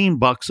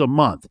 $15 a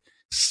month.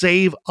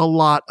 Save a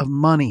lot of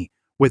money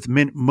with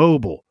Mint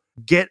Mobile.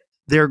 Get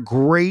their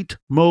great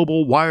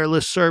mobile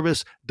wireless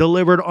service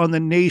delivered on the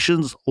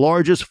nation's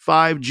largest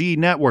 5G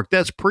network.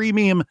 That's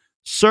premium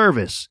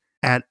service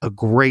at a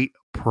great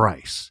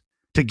price.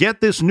 To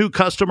get this new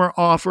customer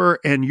offer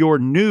and your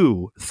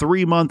new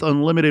 3-month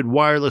unlimited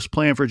wireless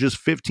plan for just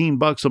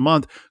 $15 a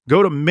month,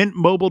 go to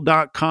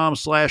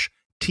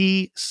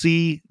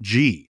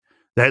mintmobile.com/TCG.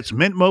 That's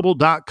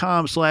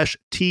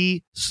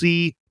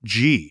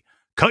mintmobile.com/TCG.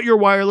 Cut your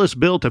wireless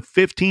bill to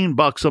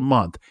 $15 a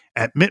month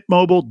at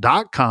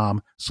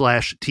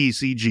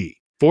mintmobile.com/TCG.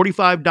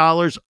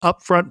 $45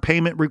 upfront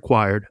payment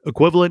required,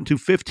 equivalent to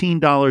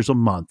 $15 a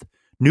month.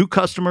 New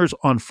customers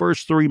on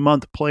first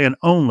 3-month plan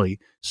only.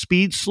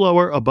 Speed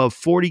slower above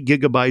 40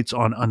 gigabytes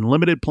on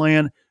unlimited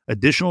plan.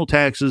 Additional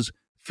taxes,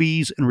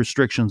 fees, and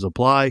restrictions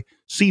apply.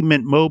 See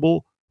Mint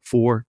Mobile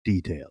for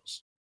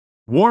details.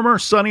 Warmer,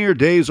 sunnier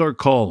days are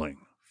calling.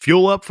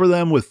 Fuel up for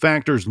them with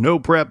Factor's no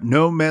prep,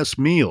 no mess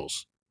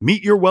meals.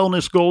 Meet your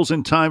wellness goals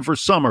in time for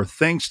summer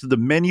thanks to the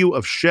menu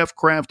of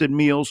chef-crafted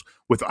meals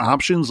with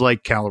options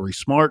like Calorie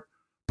Smart,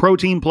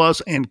 Protein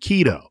Plus, and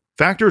Keto.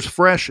 Factor's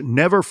fresh,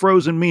 never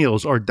frozen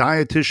meals are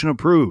dietitian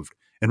approved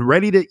and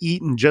ready to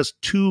eat in just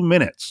 2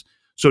 minutes.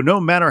 So no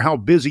matter how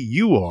busy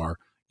you are,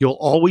 you'll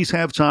always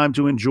have time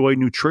to enjoy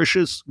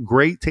nutritious,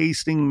 great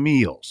tasting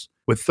meals.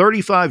 With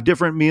 35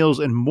 different meals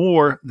and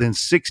more than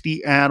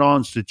 60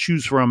 add-ons to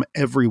choose from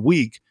every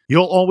week,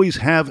 you'll always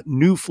have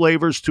new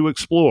flavors to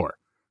explore.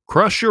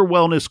 Crush your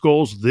wellness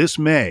goals this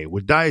May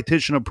with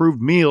dietitian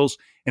approved meals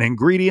and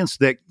ingredients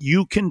that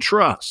you can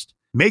trust.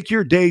 Make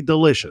your day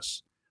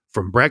delicious,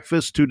 from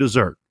breakfast to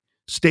dessert.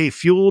 Stay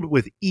fueled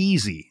with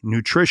easy,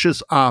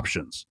 nutritious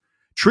options.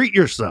 Treat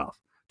yourself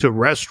to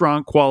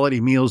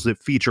restaurant-quality meals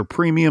that feature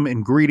premium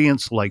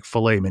ingredients like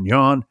filet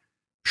mignon,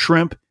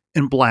 shrimp,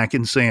 and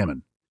blackened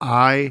salmon.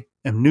 I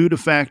am new to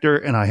Factor,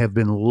 and I have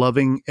been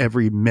loving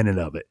every minute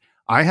of it.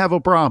 I have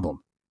a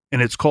problem,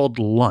 and it's called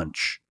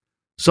lunch.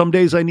 Some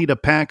days I need to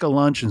pack a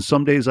lunch, and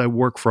some days I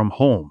work from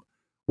home.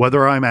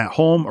 Whether I'm at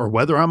home or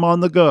whether I'm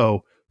on the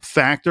go,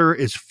 Factor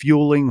is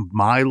fueling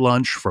my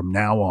lunch from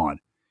now on.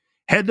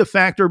 Head to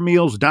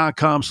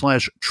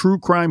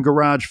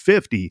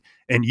factormeals.com/truecrimegarage50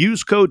 and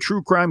use code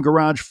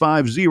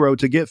truecrimegarage50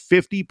 to get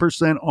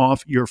 50%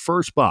 off your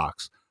first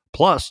box,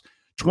 plus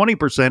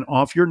 20%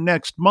 off your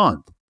next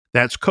month.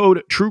 That's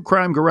code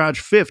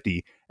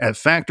truecrimegarage50 at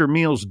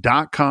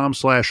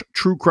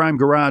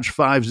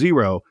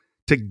factormeals.com/truecrimegarage50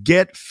 to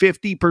get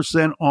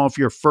 50% off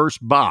your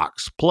first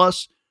box,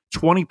 plus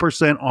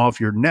 20% off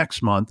your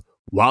next month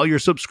while your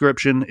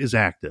subscription is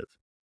active.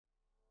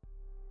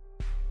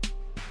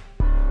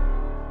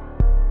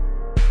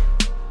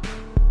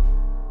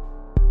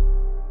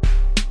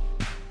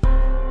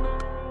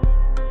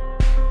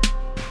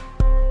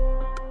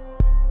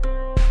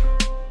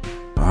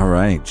 All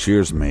right,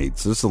 cheers,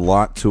 mates. This is a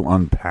lot to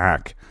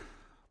unpack,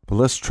 but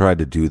let's try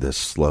to do this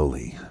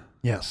slowly.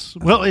 Yes.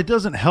 Well, it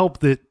doesn't help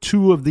that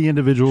two of the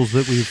individuals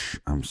that we've...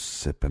 I'm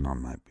sipping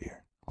on my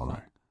beer. Hold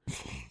on.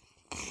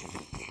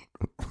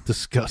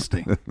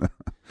 Disgusting.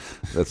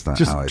 That's not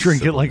Just how I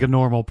drink sip it like a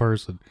normal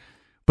person.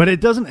 But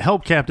it doesn't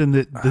help, Captain,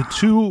 that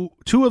the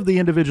two of the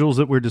individuals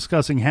that we're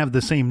discussing have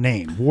the same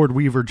name, Ward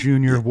Weaver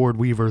Jr., Ward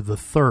Weaver the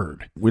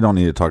third. We don't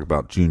need to talk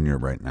about Junior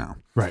right now.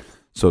 Right.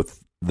 So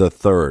the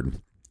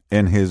third,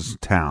 in his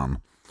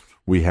town,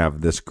 we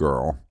have this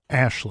girl,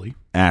 Ashley.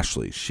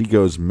 She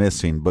goes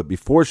missing, but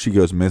before she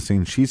goes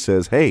missing, she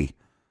says, hey,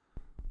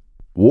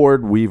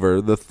 Ward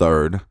Weaver the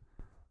third,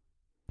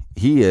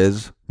 he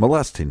is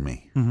molesting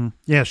me. Mm-hmm.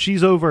 Yeah,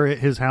 she's over at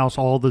his house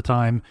all the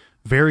time.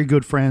 Very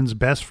good friends,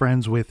 best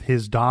friends with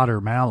his daughter,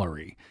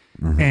 Mallory.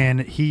 Mm-hmm.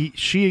 And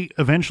she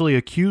eventually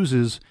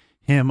accuses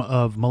him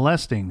of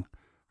molesting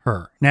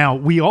her. Now,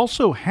 we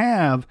also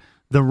have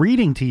the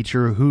reading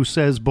teacher who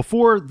says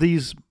before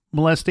these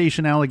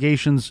molestation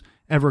allegations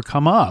ever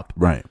come up,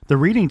 right? The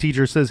reading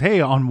teacher says,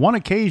 hey, on one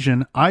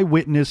occasion, I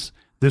witnessed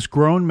this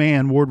grown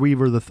man, Ward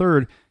Weaver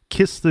III,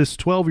 kiss this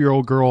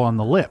 12-year-old girl on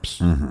the lips.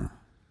 Mm-hmm.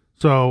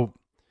 So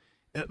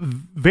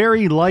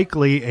very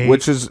likely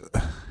which is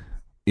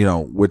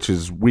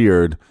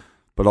weird,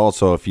 but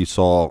also if you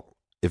saw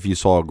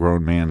a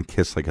grown man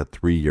kiss like a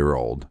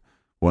 3-year-old,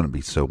 wouldn't it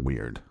be so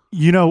weird?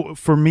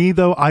 For me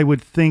though, I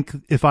would think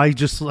if I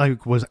just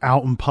was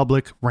out in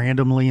public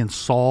randomly and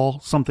saw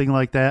something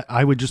like that,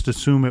 I would just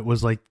assume it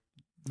was like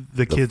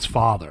the kid's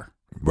father,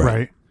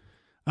 right?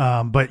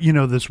 But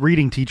this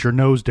reading teacher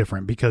knows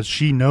different because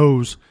she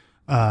knows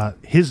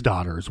his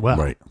daughter as well,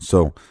 right?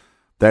 So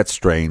that's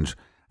strange.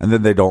 And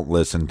then they don't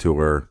listen to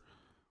her,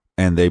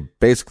 and they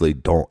basically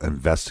don't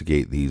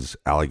investigate these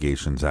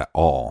allegations at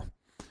all.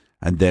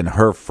 And then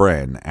her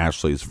friend,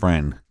 Ashley's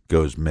friend,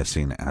 goes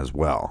missing as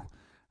well.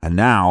 And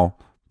now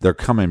they're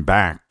coming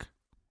back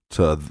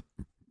to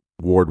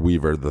Ward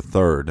Weaver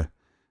III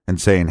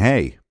and saying,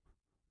 hey,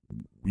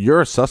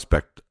 you're a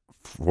suspect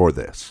for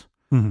this,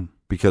 mm-hmm.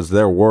 because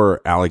there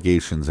were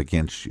allegations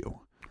against you.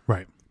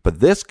 Right.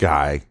 But this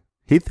guy,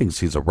 he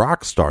thinks he's a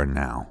rock star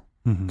now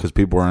because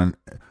people are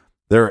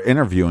they're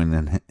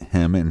interviewing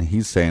him, and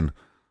he's saying,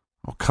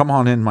 oh, come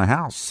on in my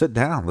house, sit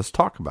down, let's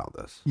talk about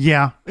this.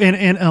 Yeah,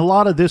 and a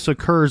lot of this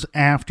occurs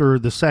after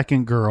the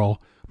second girl,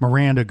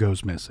 Miranda,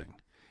 goes missing.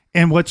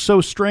 And what's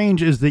so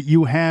strange is that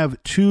you have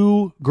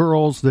two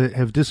girls that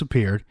have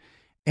disappeared,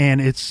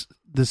 and it's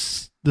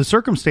the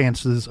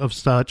circumstances of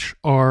such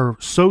are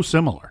so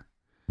similar.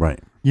 Right.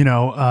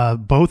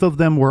 Both of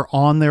them were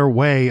on their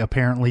way,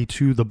 apparently,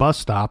 to the bus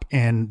stop,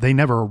 and they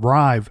never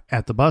arrive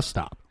at the bus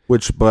stop.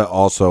 But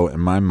also,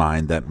 in my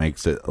mind, that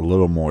makes it a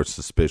little more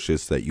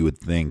suspicious that you would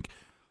think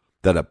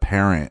that a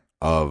parent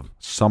of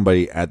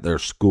somebody at their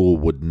school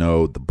would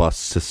know the bus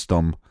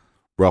system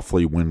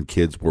roughly when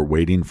kids were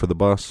waiting for the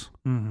bus.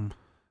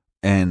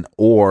 Mm-hmm.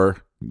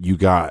 Or you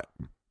got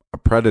a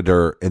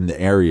predator in the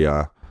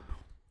area,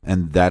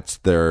 and that's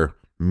their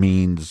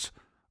means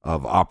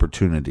of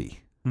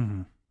opportunity.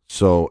 Mm-hmm.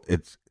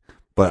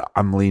 But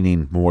I'm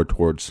leaning more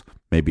towards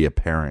maybe a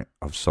parent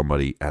of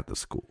somebody at the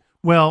school.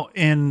 Well,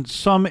 and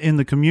some in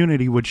the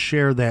community would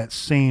share that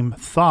same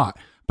thought.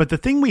 But the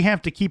thing we have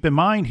to keep in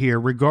mind here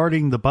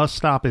regarding the bus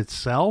stop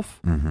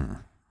itself, mm-hmm.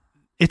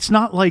 it's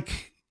not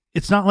like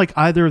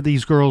either of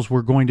these girls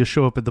were going to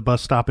show up at the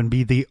bus stop and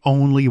be the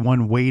only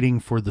one waiting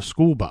for the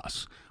school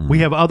bus. Mm-hmm. We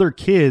have other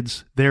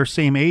kids their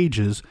same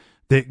ages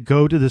that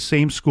go to the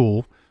same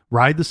school,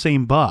 ride the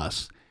same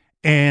bus,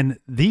 and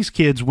these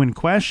kids, when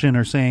questioned,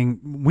 are saying,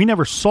 we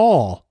never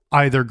saw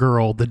either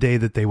girl the day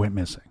that they went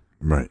missing.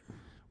 Right.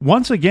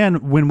 Once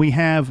again, when we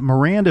have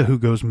Miranda who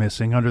goes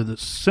missing under the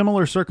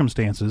similar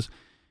circumstances,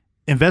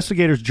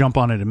 investigators jump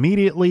on it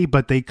immediately,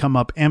 but they come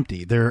up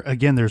empty.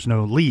 There's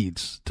no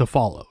leads to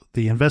follow.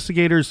 The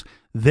investigators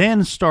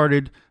then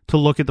started to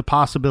look at the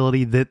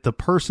possibility that the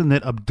person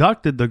that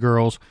abducted the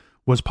girls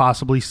was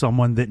possibly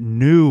someone that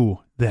knew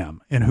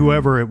them, and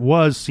whoever it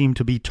was seemed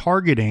to be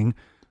targeting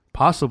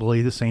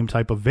possibly the same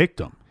type of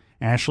victim.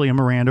 Ashley and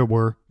Miranda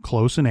were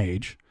close in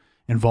age,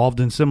 involved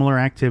in similar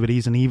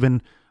activities, and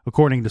even,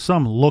 according to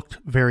some, looked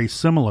very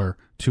similar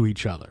to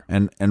each other.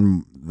 And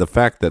the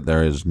fact that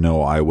there is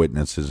no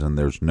eyewitnesses and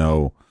there's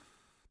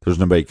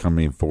nobody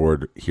coming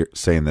forward here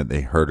saying that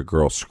they heard a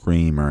girl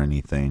scream or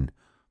anything,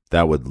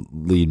 that would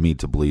lead me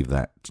to believe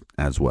that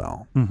as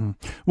well. Mm-hmm.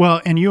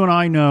 Well, and you and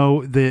I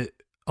know that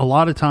a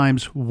lot of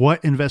times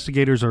what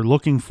investigators are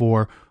looking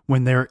for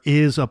when there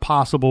is a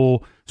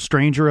possible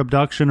stranger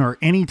abduction or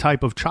any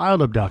type of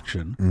child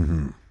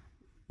abduction,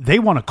 they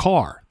want a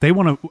car. They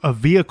want a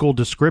vehicle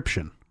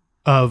description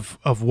of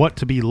what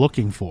to be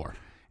looking for.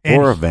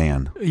 And, or a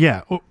van.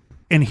 Yeah.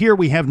 And here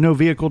we have no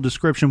vehicle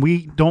description.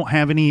 We don't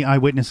have any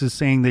eyewitnesses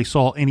saying they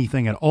saw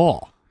anything at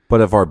all.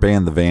 But if our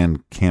Ban the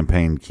Van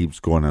campaign keeps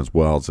going as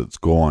well as it's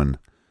going,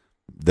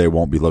 they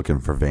won't be looking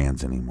for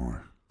vans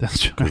anymore.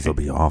 That's right. Because they'll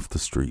be off the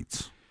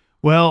streets.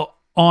 Well,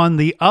 on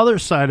the other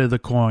side of the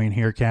coin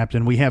here,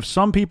 Captain, we have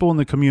some people in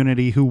the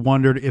community who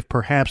wondered if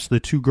perhaps the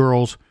two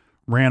girls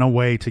ran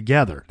away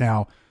together.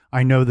 Now,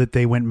 I know that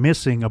they went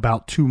missing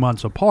about 2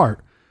 months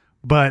apart,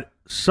 but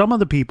some of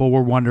the people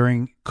were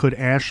wondering, could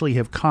Ashley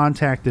have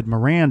contacted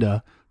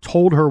Miranda,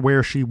 told her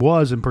where she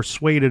was, and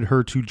persuaded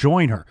her to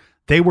join her?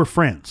 They were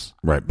friends.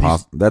 Right.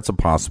 That's a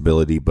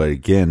possibility. But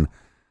again,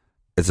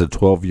 it's a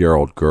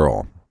 12-year-old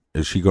girl.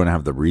 Is she going to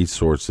have the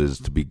resources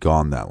to be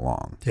gone that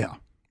long? Yeah.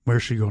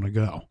 Where's she going to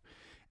go?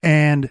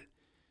 And,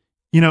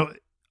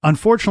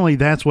 unfortunately,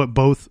 that's what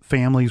both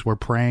families were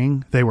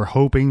praying. They were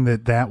hoping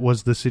that that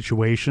was the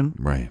situation.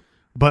 Right.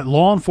 But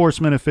law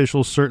enforcement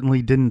officials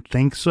certainly didn't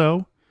think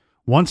so.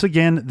 Once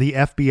again, the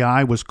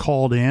FBI was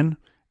called in,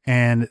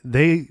 and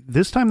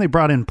this time they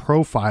brought in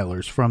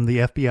profilers from the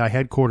FBI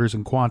headquarters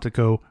in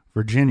Quantico,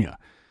 Virginia.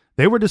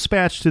 They were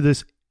dispatched to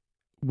this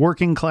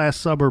working-class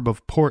suburb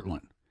of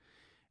Portland.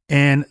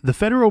 And the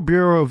Federal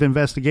Bureau of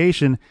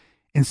Investigation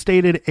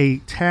instated a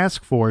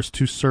task force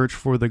to search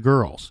for the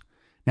girls.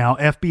 Now,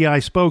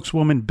 FBI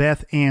spokeswoman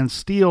Beth Ann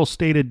Steele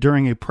stated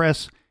during a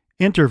press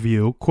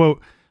interview,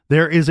 quote,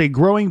 "There is a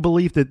growing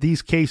belief that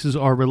these cases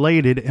are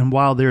related, and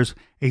while there's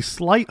a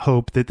slight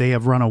hope that they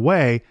have run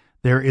away,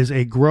 there is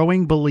a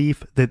growing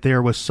belief that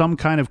there was some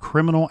kind of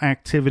criminal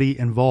activity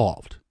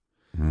involved."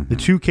 Mm-hmm. The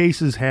two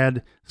cases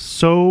had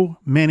so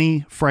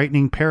many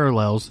frightening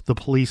parallels, the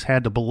police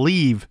had to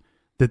believe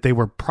that they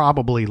were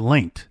probably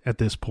linked at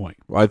this point.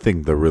 Well, I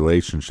think the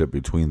relationship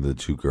between the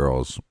two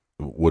girls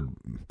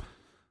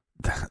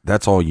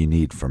that's all you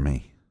need for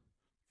me,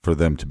 for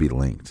them to be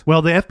linked.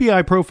 Well, the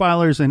FBI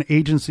profilers and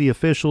agency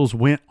officials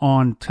went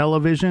on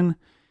television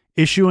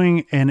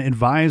issuing an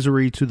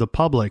advisory to the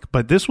public,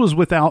 but this was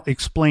without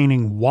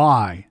explaining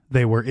why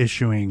they were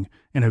issuing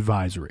an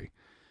advisory.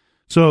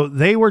 So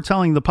they were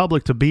telling the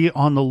public to be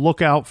on the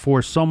lookout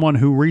for someone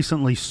who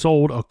recently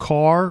sold a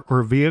car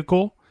or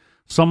vehicle,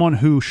 someone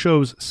who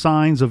shows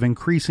signs of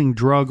increasing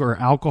drug or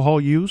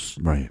alcohol use,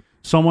 right?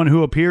 Someone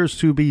who appears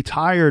to be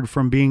tired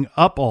from being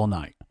up all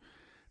night.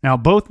 Now,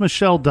 both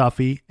Michelle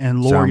Duffy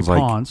and Lori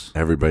Pons... Like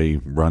everybody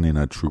running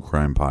a true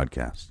crime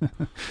podcast.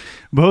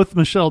 Both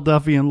Michelle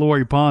Duffy and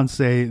Lori Pons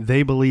say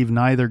they believe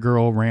neither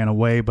girl ran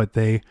away, but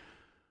they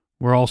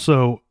were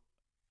also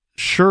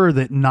sure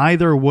that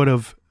neither would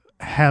have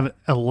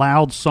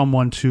allowed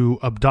someone to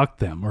abduct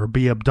them or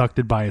be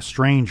abducted by a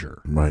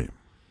stranger. Right.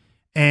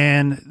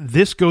 And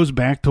this goes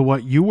back to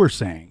what you were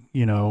saying.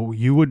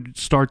 You would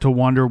start to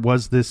wonder,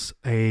 was this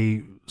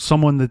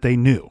someone that they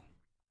knew?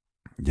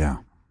 Yeah.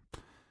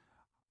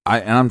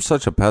 I'm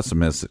such a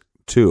pessimist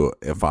too.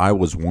 If I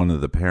was one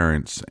of the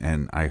parents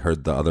and I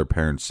heard the other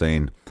parents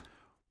saying,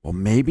 well,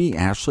 maybe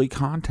Ashley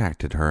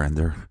contacted her and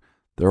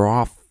they're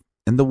off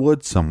in the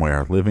woods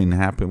somewhere living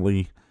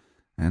happily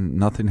and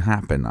nothing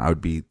happened, I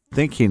would be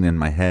thinking in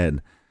my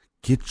head,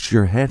 get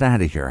your head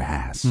out of your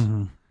ass.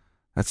 Mm-hmm.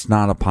 That's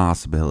not a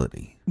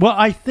possibility. Well,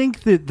 I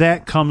think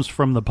that comes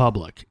from the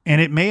public,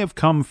 and it may have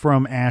come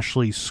from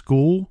Ashley's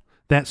school,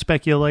 that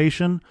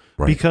speculation,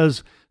 right?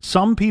 Because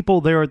some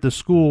people there at the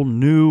school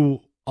knew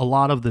a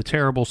lot of the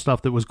terrible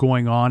stuff that was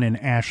going on in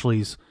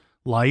Ashley's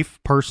life,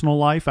 personal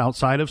life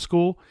outside of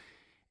school.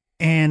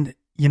 And,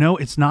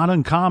 it's not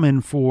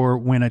uncommon for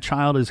when a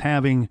child is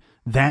having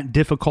that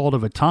difficult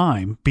of a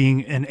time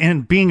being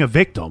a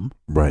victim,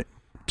 right,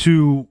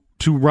 to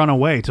run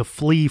away, to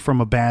flee from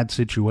a bad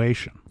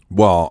situation.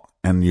 Well,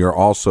 and you're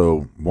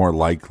also more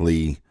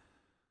likely,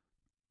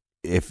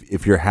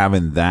 if you're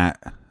having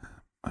that,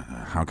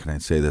 how can I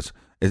say this?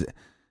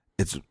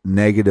 It's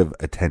negative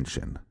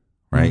attention,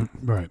 right?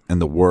 Mm-hmm. Right. In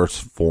the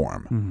worst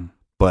form. Mm-hmm.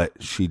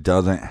 But she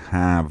doesn't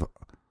have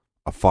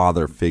a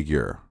father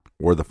figure,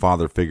 or the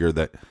father figure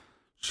that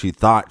she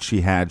thought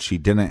she had, she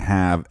didn't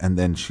have, and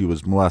then she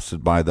was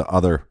molested by the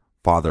other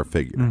father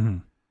figure. Mm-hmm.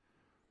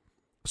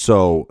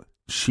 So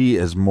she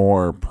is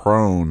more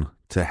prone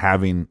to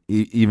having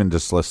even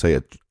just, let's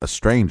say, a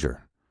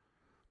stranger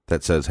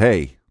that says,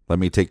 hey, let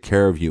me take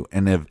care of you.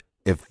 And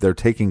if they're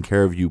taking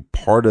care of you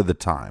part of the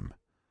time,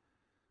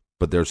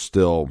 but there's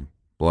still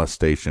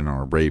molestation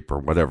or rape or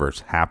whatever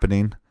is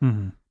happening,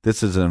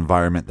 this is an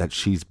environment that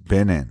she's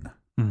been in.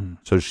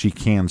 So she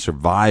can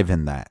survive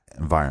in that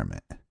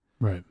environment.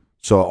 Right.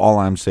 So all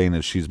I'm saying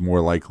is she's more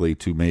likely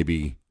to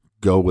maybe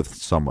go with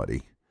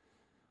somebody.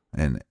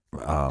 And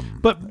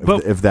but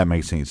if that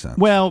makes any sense.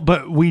 Well,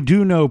 but we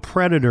do know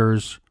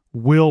predators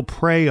will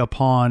prey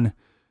upon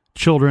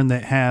children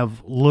that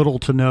have little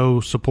to no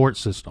support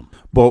system.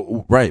 But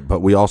right,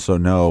 but we also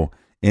know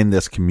in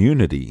this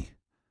community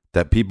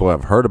that people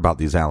have heard about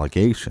these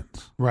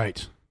allegations.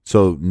 Right.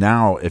 So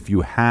now if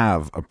you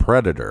have a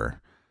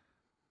predator,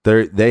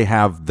 they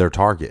have their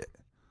target.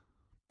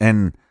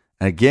 And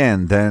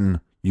again, then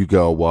you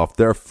go, well, if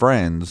they're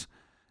friends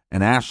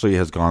and Ashley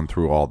has gone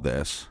through all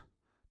this,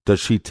 does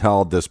she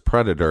tell this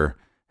predator,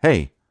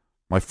 hey,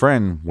 my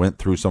friend went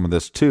through some of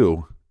this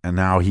too, and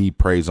now he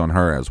preys on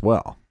her as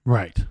well?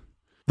 Right.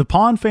 The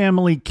Pond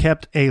family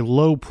kept a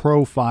low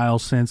profile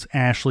since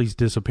Ashley's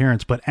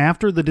disappearance, but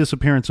after the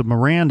disappearance of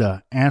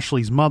Miranda,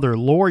 Ashley's mother,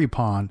 Lori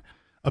Pond,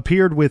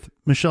 appeared with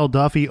Michelle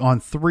Duffy on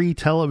 3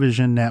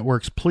 television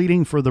networks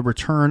pleading for the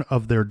return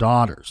of their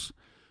daughters.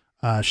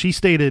 She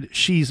stated,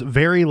 she's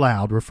very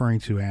loud, referring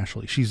to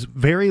Ashley. She's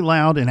very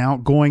loud and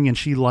outgoing, and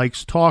she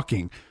likes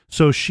talking.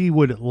 So she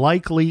would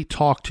likely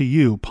talk to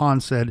you,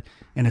 Pond said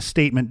in a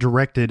statement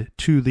directed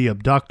to the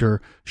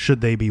abductor,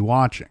 should they be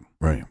watching.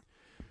 Right.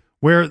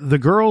 Where the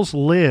girls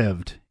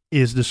lived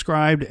is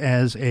described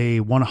as a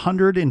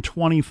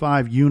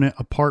 125-unit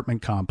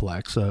apartment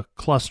complex, a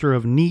cluster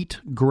of neat,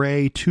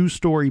 gray,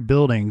 2-story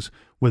buildings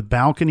with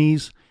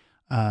balconies,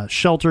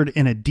 sheltered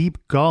in a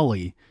deep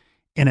gully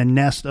in a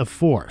nest of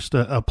forest,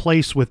 a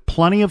place with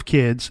plenty of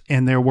kids,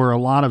 and there were a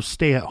lot of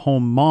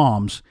stay-at-home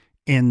moms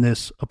in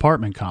this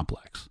apartment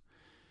complex.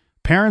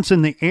 Parents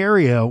in the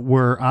area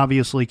were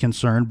obviously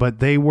concerned, but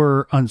they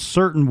were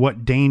uncertain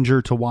what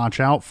danger to watch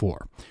out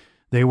for.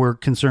 They were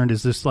concerned,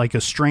 is this like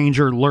a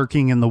stranger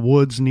lurking in the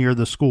woods near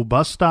the school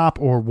bus stop,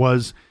 or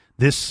was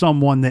this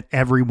someone that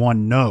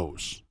everyone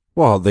knows?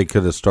 Well, they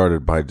could have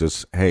started by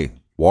just, hey,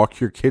 walk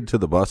your kid to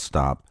the bus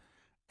stop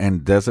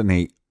and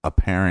designate a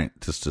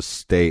parent just to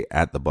stay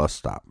at the bus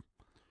stop.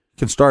 You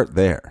can start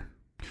there.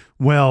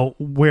 Well,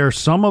 where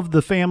some of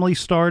the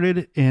families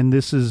started, and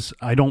this is,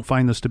 I don't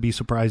find this to be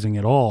surprising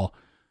at all,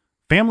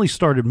 families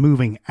started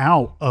moving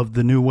out of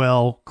the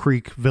Newell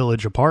Creek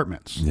Village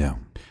apartments. Yeah.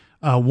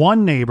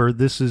 One neighbor,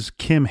 this is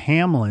Kim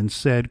Hamlin,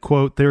 said,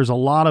 quote, there's a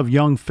lot of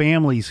young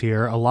families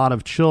here, a lot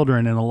of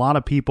children, and a lot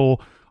of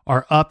people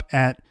are up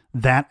at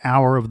that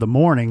hour of the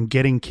morning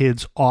getting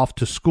kids off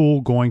to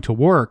school, going to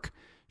work.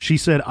 She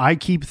said, I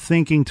keep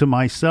thinking to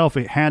myself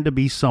it had to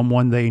be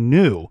someone they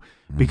knew,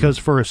 because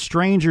for a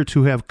stranger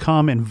to have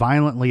come and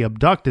violently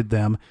abducted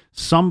them,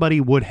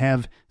 somebody would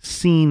have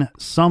seen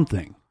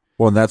something.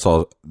 Well, and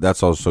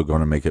that's also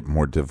going to make it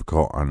more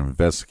difficult on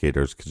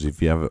investigators, because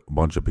if you have a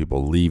bunch of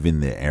people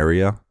leaving the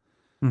area,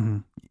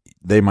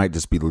 they might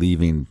just be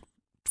leaving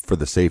for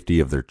the safety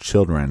of their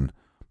children,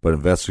 but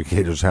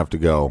investigators have to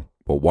go,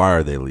 well, why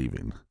are they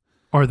leaving?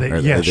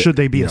 Should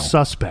they be a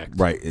suspect?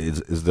 Right.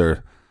 Is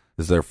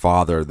their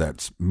father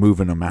that's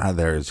moving them out of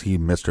there, is he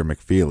Mr.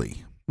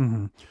 McFeely?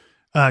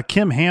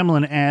 Kim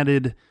Hamlin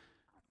added,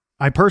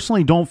 I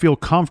personally don't feel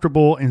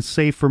comfortable and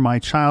safe for my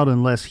child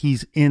unless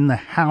he's in the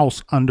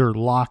house under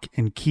lock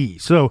and key.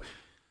 So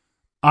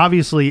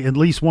obviously, at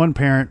least one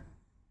parent,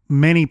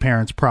 many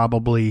parents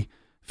probably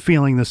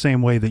feeling the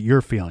same way that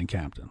you're feeling,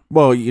 Captain.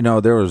 Well,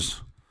 there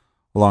was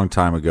a long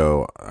time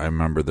ago, I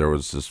remember there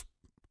was this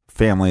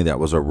family that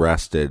was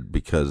arrested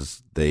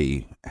because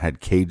they had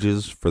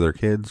cages for their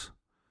kids.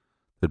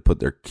 They'd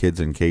put their kids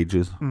in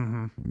cages.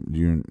 Do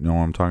you know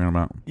what I'm talking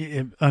about?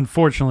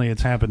 Unfortunately,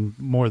 it's happened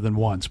more than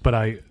once, but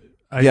I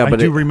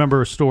do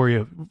remember a story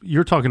of,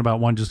 you're talking about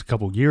one just a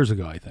couple of years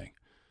ago, I think.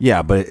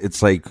 Yeah, but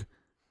it's like,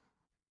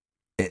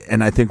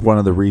 and I think one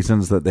of the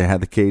reasons that they had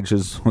the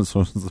cages was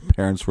the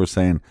parents were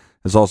saying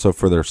is also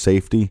for their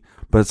safety.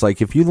 But it's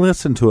like, if you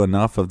listen to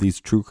enough of these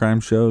true crime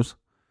shows,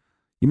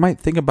 you might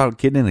think about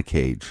getting in a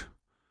cage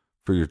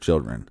for your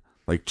children,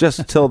 like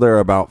just till they're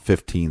about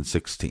 15,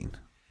 16,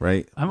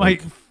 right? I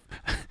might,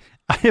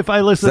 if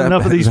I listen to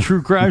enough of these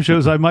true crime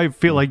shows, I might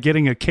feel like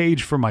getting a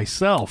cage for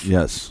myself.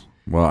 Yes.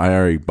 Well, I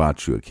already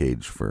bought you a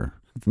cage for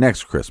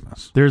next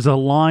Christmas. There's a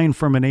line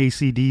from an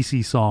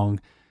AC/DC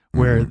song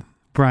where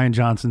Brian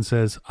Johnson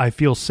says, I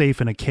feel safe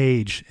in a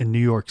cage in New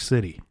York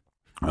City.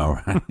 All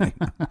right.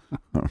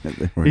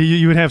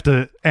 You would have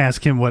to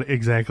ask him what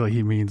exactly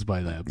he means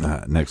by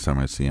that. Next time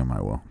I see him,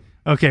 I will.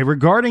 Okay,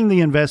 regarding the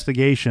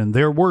investigation,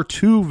 there were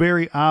 2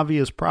 very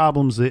obvious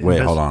problems that...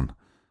 Wait, hold on.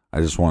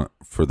 I just want,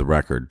 for the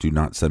record, do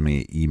not send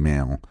me an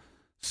email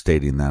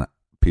stating that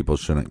people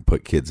shouldn't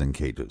put kids in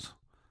cages.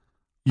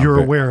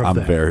 You're aware of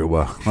that. I'm very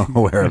well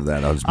aware of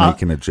that. I was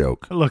making a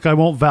joke. Look, I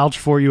won't vouch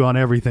for you on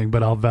everything,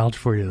 but I'll vouch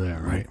for you there,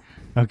 right?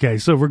 Okay,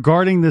 so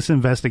regarding this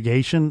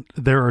investigation,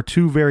 there are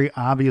two very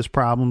obvious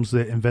problems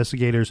that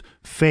investigators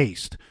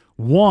faced.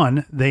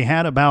 One, they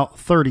had about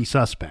 30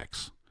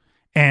 suspects.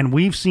 And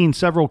we've seen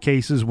several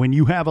cases when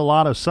you have a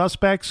lot of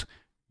suspects,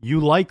 you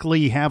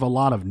likely have a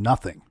lot of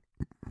nothing.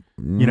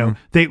 You know,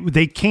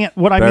 they can't,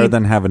 what I mean. Better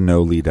than having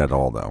no lead at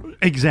all, though.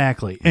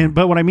 Exactly.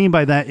 But what I mean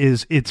by that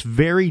is it's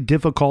very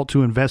difficult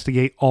to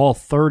investigate all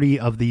 30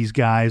 of these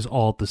guys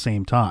all at the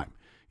same time.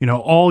 You know,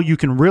 all you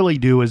can really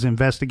do is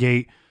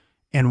investigate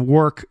and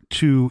work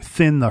to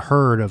thin the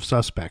herd of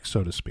suspects,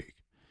 so to speak.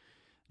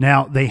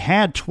 Now, they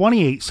had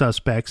 28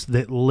 suspects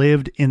that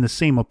lived in the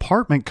same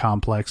apartment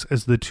complex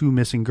as the two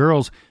missing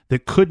girls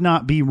that could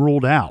not be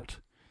ruled out.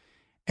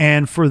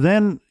 And for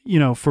then, you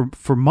know,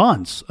 for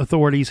months,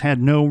 authorities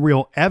had no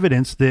real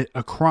evidence that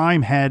a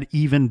crime had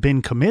even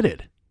been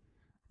committed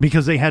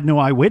because they had no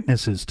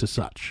eyewitnesses to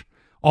such.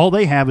 All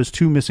they have is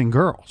two missing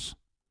girls.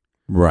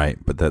 Right,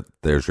 but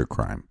there's your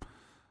crime.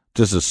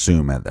 Just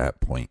assume at that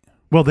point.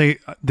 Well,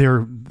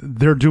 they're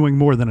doing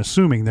more than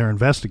assuming, they're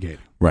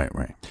investigating. Right.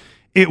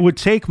 It would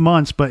take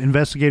months, but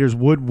investigators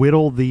would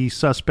whittle the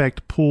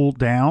suspect pool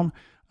down.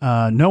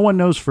 No one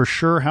knows for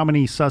sure how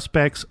many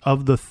suspects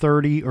of the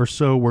 30 or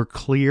so were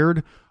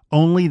cleared,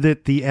 only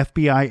that the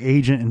FBI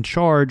agent in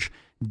charge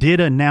did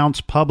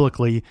announce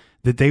publicly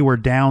that they were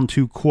down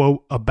to,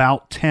 quote,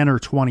 about 10 or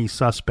 20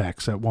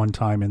 suspects at one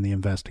time in the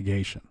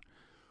investigation.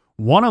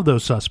 One of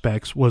those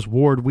suspects was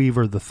Ward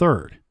Weaver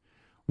III.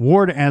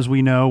 Ward, as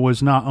we know,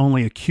 was not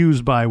only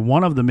accused by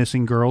one of the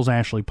missing girls,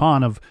 Ashley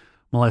Pond, of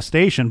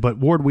molestation, but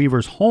Ward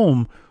Weaver's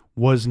home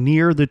was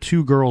near the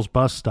two girls'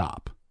 bus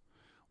stop.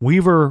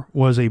 Weaver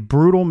was a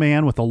brutal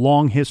man with a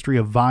long history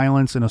of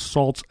violence and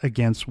assaults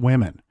against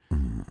women.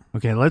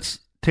 Okay,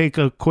 let's take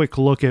a quick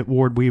look at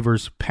Ward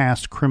Weaver's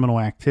past criminal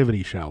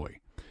activity, shall we?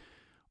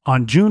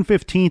 On June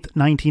 15th,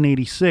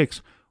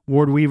 1986,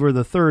 Ward Weaver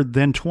III,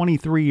 then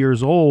 23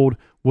 years old,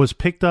 was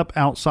picked up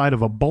outside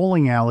of a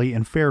bowling alley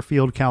in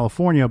Fairfield,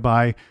 California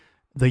by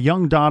the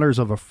young daughters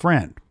of a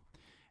friend.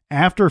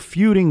 After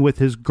feuding with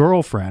his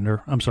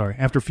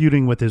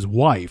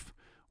wife,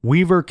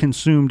 Weaver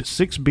consumed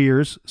 6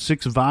 beers,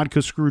 6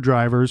 vodka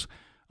screwdrivers,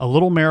 a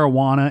little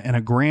marijuana, and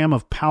a gram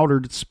of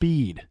powdered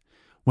speed.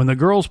 When the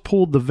girls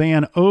pulled the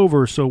van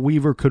over so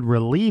Weaver could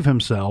relieve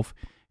himself,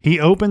 he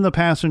opened the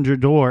passenger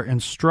door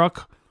and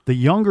struck the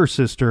younger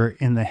sister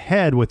in the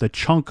head with a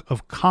chunk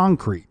of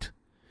concrete.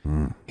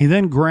 He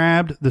then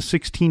grabbed the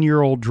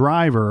 16-year-old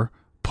driver,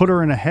 put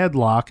her in a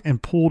headlock,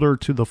 and pulled her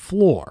to the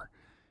floor.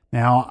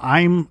 Now,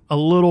 I'm a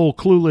little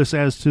clueless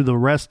as to the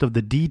rest of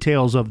the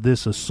details of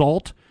this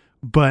assault,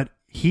 but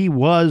he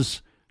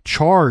was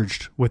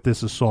charged with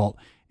this assault,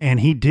 and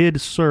he did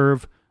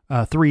serve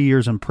 3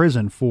 years in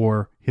prison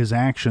for his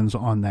actions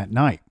on that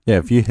night. Yeah,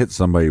 if you hit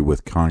somebody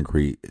with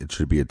concrete, it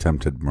should be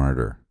attempted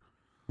murder.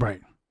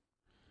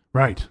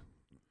 Right.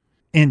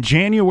 In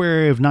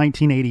January of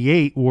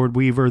 1988, Ward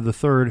Weaver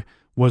III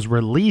was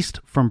released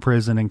from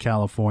prison in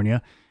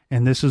California,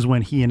 and this is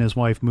when he and his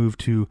wife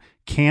moved to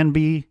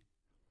Canby,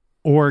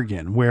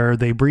 Oregon, where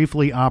they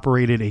briefly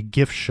operated a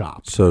gift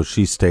shop. So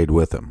she stayed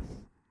with him?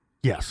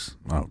 Yes.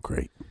 Oh,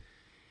 great.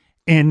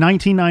 In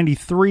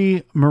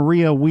 1993,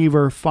 Maria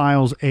Weaver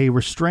files a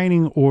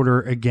restraining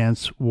order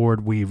against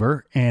Ward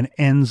Weaver and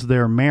ends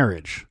their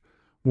marriage.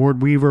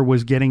 Ward Weaver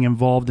was getting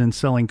involved in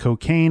selling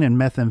cocaine and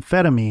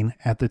methamphetamine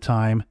at the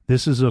time.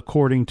 This is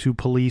according to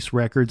police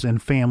records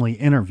and family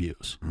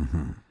interviews.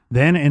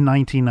 Then in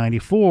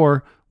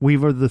 1994,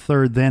 Weaver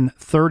III, then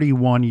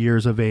 31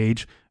 years of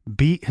age,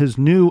 beat his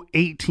new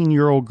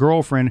 18-year-old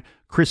girlfriend,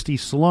 Christy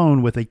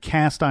Sloan, with a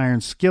cast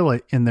iron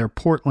skillet in their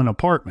Portland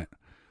apartment.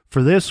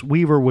 For this,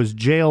 Weaver was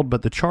jailed,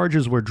 but the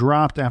charges were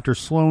dropped after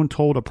Sloan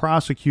told a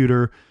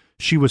prosecutor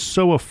she was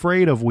so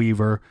afraid of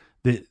Weaver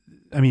that,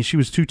 she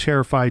was too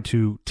terrified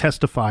to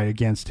testify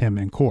against him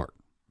in court.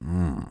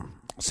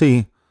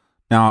 See,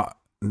 now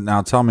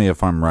tell me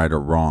if I'm right or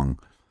wrong.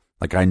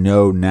 Like, I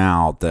know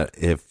now that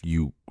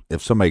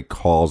if somebody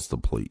calls the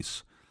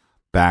police,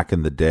 back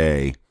in the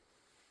day,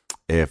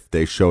 if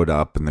they showed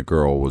up and the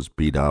girl was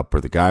beat up or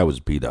the guy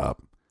was beat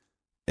up,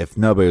 if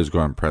nobody was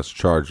going to press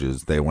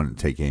charges, they wouldn't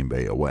take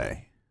anybody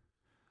away.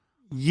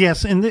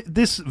 Yes, and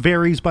this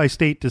varies by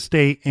state to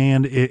state,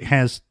 and it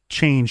has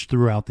changed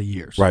throughout the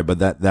years. Right, but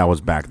that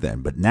was back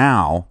then. But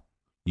now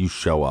you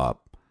show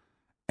up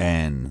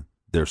and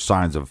there's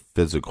signs of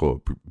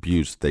physical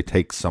abuse, they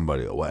take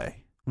somebody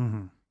away.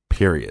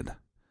 Period.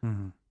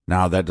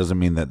 Now, that doesn't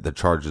mean that the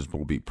charges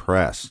will be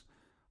pressed,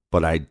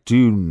 but I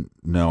do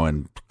know,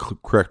 and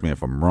correct me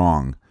if I'm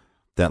wrong,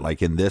 that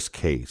like in this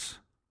case,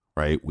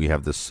 right, we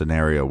have this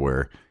scenario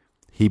where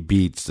he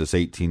beats this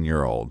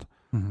 18-year-old,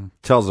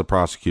 tells the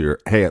prosecutor,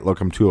 hey,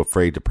 look, I'm too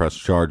afraid to press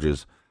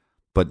charges.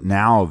 But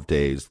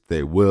nowadays,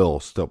 they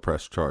will still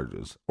press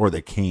charges, or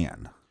they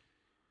can.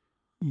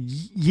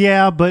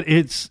 Yeah, but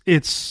it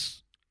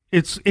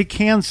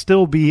can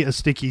still be a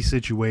sticky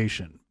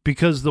situation,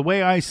 because the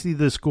way I see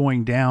this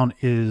going down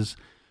is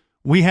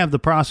we have the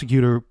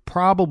prosecutor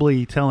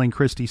probably telling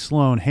Christy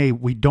Sloan, hey,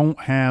 we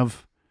don't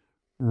have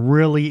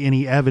really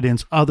any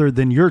evidence other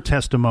than your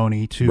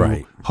testimony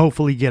to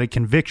hopefully get a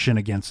conviction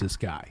against this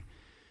guy.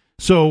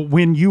 So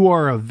when you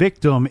are a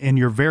victim and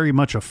you're very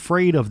much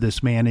afraid of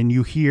this man, and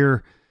you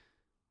hear,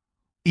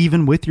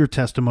 even with your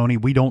testimony,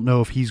 we don't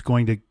know if he's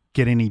going to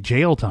get any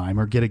jail time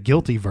or get a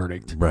guilty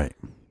verdict. Right.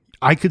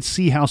 I could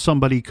see how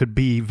somebody could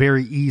be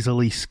very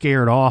easily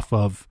scared off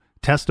of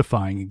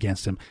testifying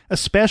against him,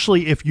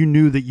 especially if you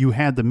knew that you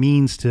had the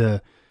means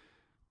to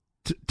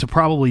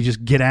probably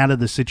just get out of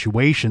the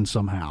situation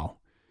somehow,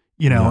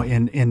 you know,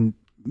 and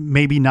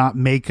maybe not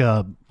make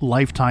a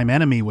lifetime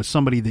enemy with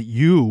somebody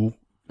that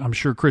I'm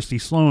sure Christy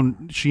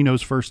Sloan, she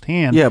knows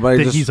firsthand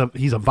that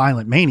he's a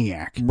violent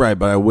maniac. Right,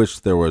 but I wish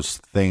there was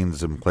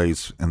things in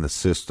place in the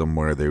system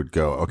where they would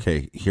go,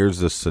 okay, here's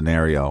this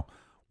scenario.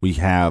 We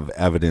have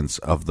evidence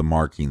of the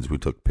markings. We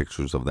took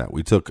pictures of that.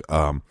 We took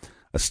a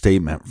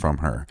statement from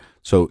her.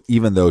 So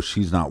even though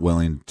she's not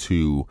willing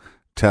to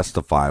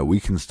testify, we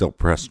can still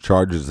press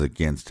charges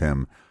against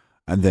him.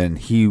 And then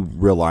he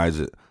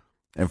realizes,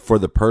 and for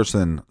the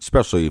person,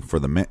 especially for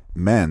the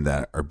men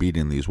that are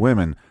beating these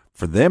women,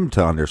 for them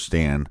to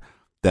understand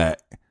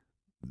that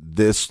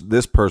this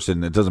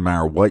person, it doesn't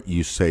matter what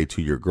you say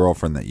to your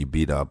girlfriend that you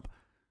beat up,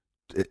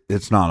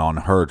 it's not on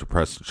her to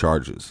press the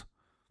charges.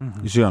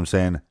 Mm-hmm. You see what I'm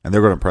saying? And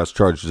they're going to press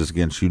charges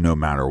against you no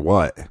matter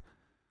what.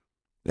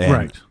 And,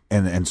 right.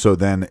 And so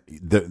then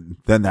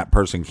that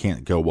person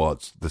can't go, well,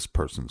 it's this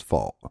person's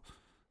fault,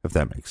 if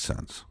that makes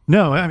sense.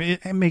 No, I mean,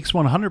 it makes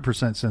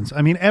 100% sense.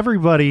 I mean,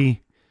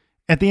 everybody,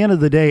 at the end of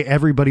the day,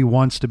 everybody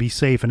wants to be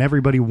safe, and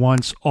everybody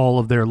wants all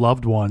of their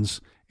loved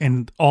ones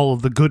and all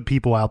of the good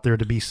people out there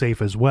to be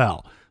safe as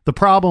well. The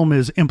problem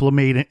is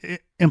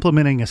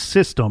implementing a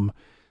system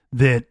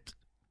that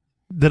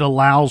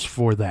allows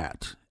for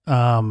that.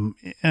 And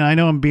I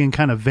know I'm being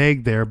kind of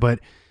vague there, but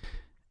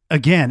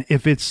again,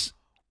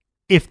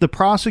 if the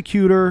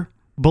prosecutor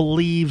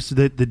believes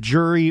that the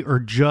jury or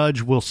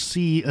judge will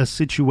see a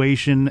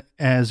situation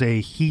as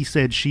a he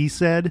said, she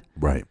said,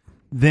 right,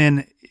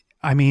 then,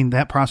 I mean,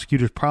 that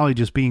prosecutor is probably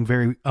just being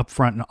very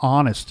upfront and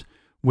honest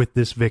with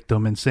this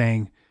victim and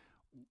saying,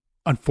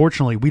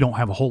 unfortunately, we don't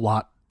have a whole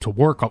lot to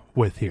work up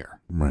with here.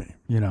 Right.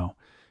 You know,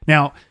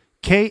 now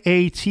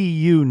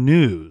KATU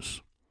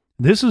News,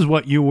 this is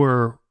what you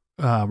were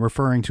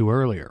referring to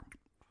earlier.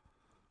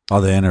 Oh,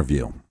 the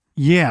interview.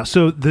 Yeah.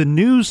 So the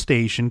news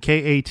station,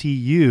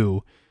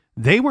 KATU,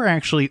 they were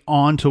actually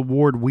on to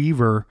Ward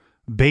Weaver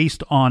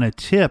based on a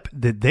tip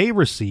that they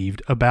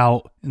received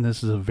about, and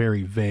this is a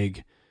very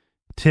vague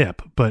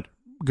tip, but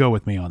go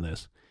with me on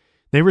this.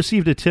 They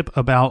received a tip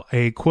about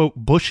a, quote,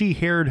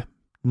 bushy-haired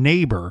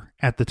neighbor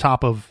at the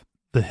top of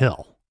the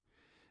hill.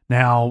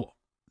 Now,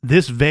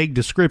 this vague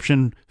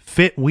description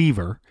fit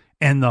Weaver,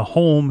 and the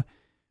home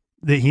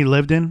that he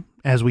lived in,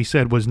 as we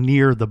said, was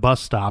near the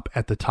bus stop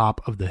at the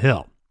top of the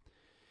hill.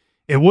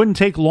 It wouldn't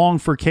take long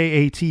for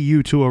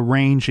KATU to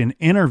arrange an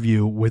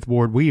interview with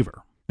Ward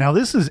Weaver. Now,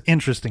 this is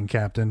interesting,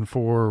 Captain,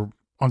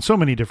 on so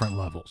many different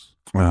levels.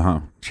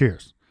 Uh-huh.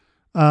 Cheers.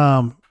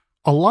 A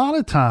lot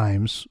of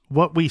times,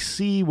 what we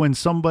see when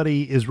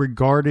somebody is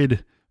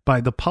regarded by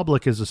the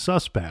public as a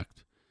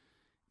suspect,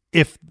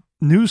 if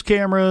news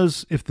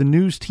cameras, if the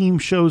news team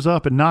shows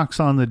up and knocks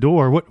on the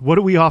door, what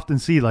do we often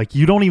see? Like,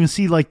 you don't even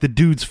see like the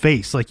dude's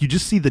face. Like, you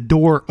just see the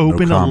door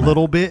open a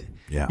little bit.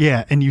 Yeah.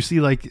 Yeah. And you see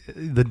like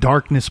the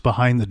darkness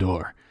behind the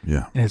door.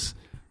 Yeah. And it's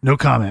no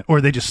comment, or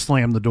they just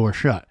slam the door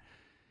shut.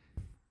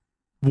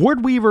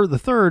 Ward Weaver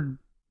III,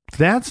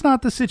 that's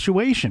not the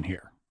situation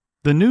here.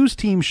 The news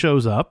team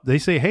shows up. They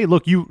say, hey,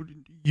 look, you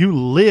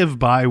live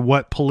by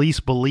what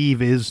police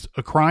believe is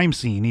a crime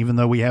scene, even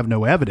though we have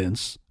no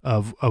evidence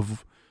of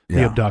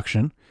the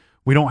abduction.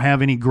 We don't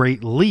have any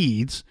great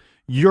leads.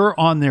 You're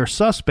on their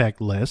suspect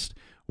list.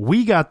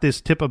 We got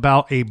this tip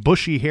about a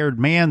bushy-haired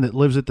man that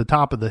lives at the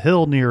top of the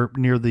hill near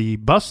the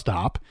bus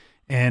stop,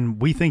 and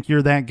we think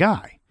you're that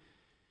guy.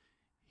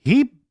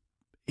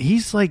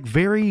 He's like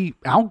very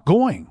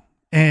outgoing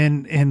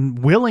and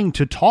willing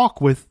to talk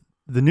with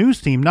the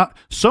news team, not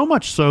so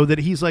much so that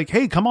he's like,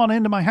 hey, come on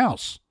into my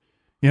house.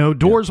 You know,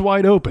 doors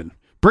wide open.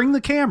 Bring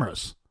the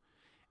cameras.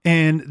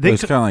 And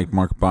it's kind of like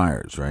Mark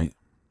Byers, right?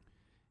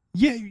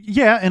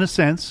 Yeah, in a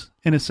sense.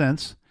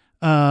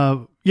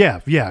 No,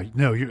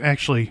 you're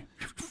actually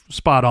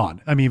spot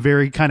on. I mean,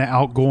 very kind of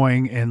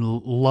outgoing and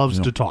loves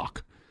to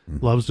talk.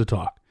 Mm-hmm. Loves to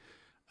talk.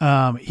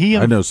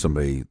 I know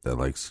somebody that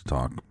likes to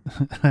talk.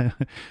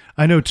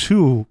 I know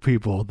two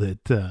people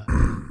that.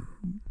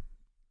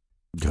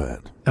 Go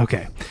ahead.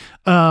 Okay.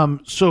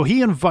 So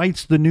he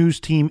invites the news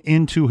team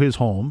into his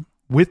home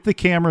with the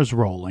cameras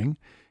rolling,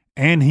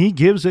 and he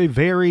gives a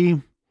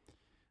very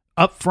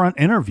upfront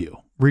interview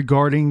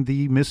regarding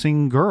the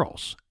missing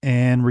girls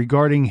and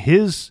regarding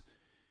his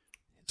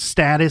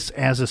status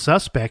as a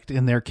suspect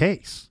in their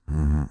case.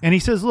 Mm-hmm. And he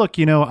says, look,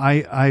 you know,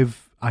 I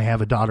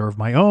have a daughter of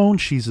my own.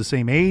 She's the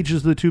same age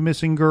as the two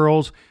missing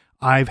girls.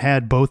 I've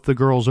had both the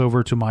girls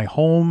over to my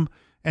home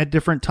at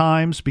different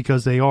times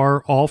because they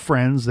are all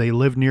friends. They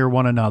live near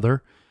one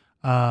another.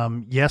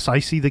 Yes, I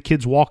see the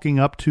kids walking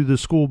up to the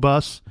school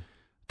bus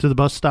to the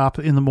bus stop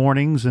in the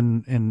mornings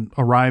and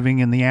arriving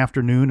in the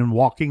afternoon and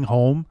walking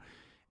home.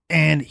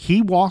 And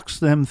he walks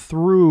them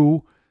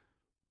through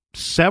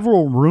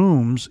several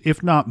rooms,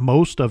 if not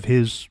most of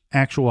his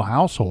actual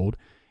household.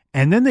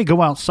 And then they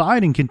go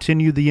outside and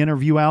continue the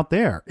interview out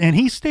there. And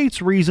he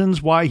states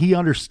reasons why he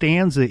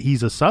understands that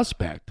he's a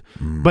suspect,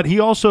 but he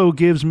also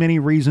gives many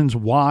reasons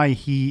why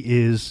he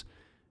is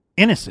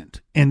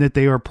innocent and that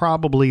they are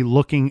probably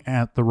looking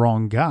at the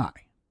wrong guy.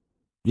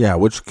 Yeah,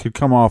 which could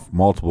come off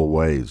multiple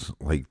ways.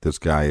 Like this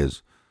guy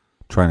is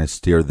trying to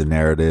steer the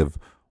narrative,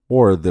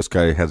 or this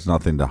guy has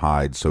nothing to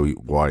hide, so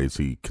why is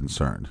he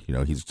concerned? You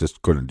know, he's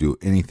just going to do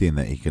anything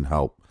that he can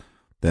help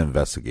the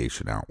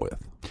investigation out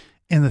with.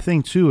 And the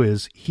thing, too,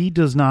 is he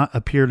does not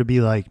appear to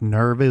be like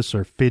nervous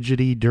or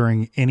fidgety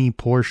during any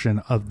portion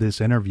of this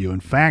interview. In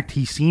fact,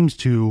 he seems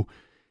to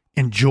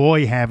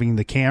enjoy having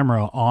the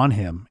camera on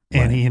him,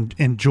 and he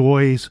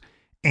enjoys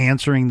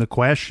answering the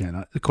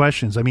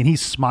questions. I mean,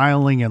 he's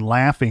smiling and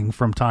laughing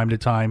from time to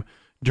time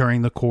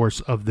during the course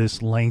of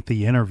this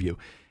lengthy interview.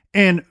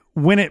 And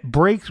when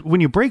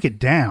you break it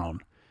down,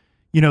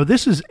 you know,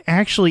 this is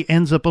actually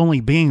ends up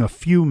only being a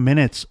few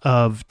minutes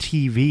of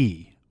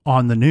TV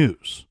on the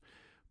news.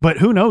 But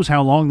who knows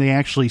how long they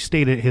actually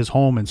stayed at his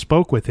home and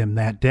spoke with him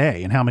that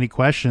day and how many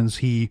questions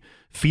he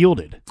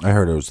fielded. I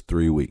heard it was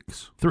 3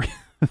 weeks.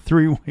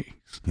 3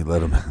 weeks. He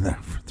let him in there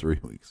for 3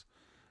 weeks.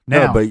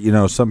 Now, No, but, you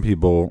know, some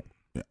people,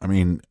 I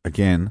mean,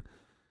 again,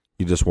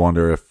 you just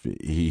wonder if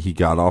he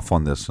got off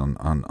on this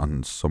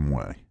on some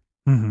way.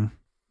 Mm-hmm.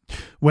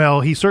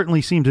 Well, he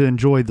certainly seemed to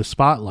enjoy the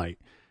spotlight.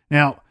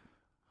 Now,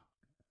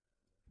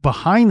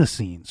 behind the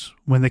scenes,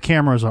 when the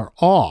cameras are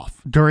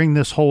off, during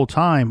this whole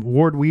time,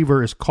 Ward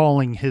Weaver is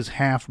calling his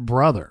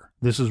half-brother.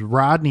 This is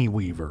Rodney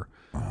Weaver,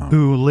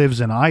 who lives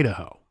in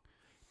Idaho.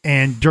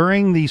 And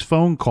during these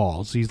phone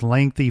calls, these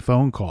lengthy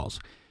phone calls,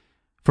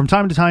 from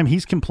time to time,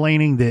 he's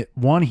complaining that,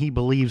 one, he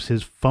believes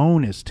his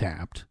phone is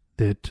tapped,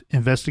 that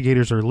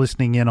investigators are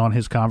listening in on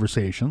his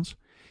conversations.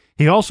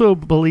 He also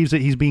believes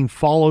that he's being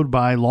followed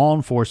by law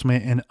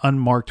enforcement in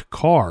unmarked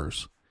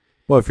cars.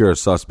 Well, if you're a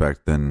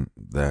suspect, then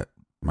that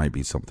might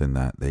be something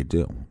that they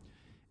do.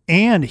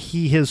 And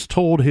he has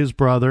told his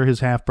brother, his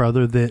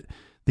half-brother, that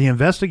the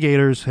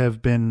investigators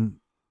have been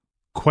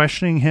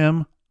questioning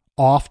him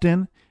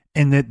often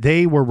and that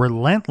they were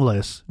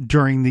relentless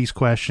during these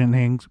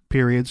questioning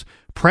periods,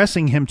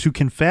 pressing him to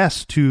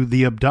confess to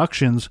the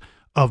abductions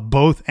of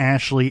both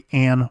Ashley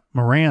and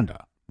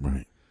Miranda.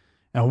 Right.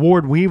 Now,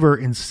 Ward Weaver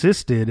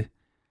insisted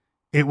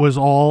it was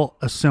all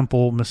a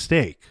simple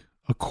mistake.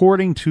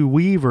 According to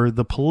Weaver,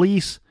 the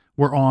police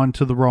were on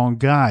to the wrong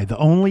guy. The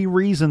only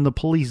reason the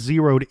police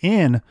zeroed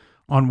in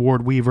on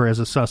Ward Weaver as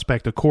a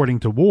suspect, according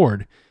to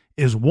Ward,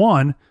 is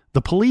one,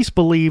 the police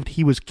believed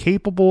he was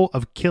capable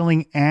of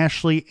killing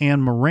Ashley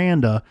and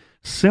Miranda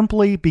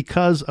simply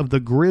because of the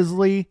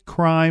grisly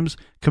crimes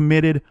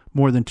committed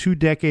more than 2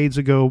 decades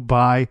ago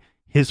by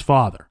his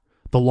father,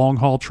 the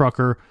long-haul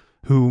trucker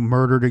who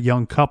murdered a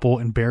young couple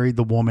and buried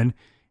the woman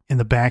in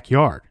the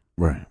backyard.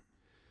 Right.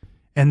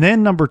 And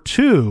then number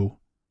 2,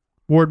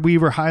 Ward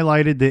Weaver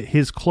highlighted that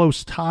his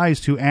close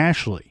ties to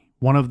Ashley,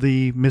 one of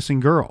the missing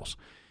girls.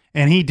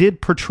 And he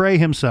did portray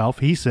himself.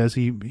 He says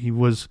he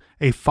was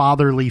a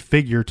fatherly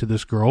figure to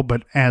this girl.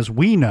 But as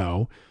we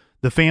know,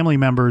 the family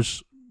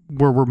members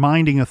were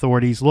reminding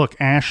authorities, look,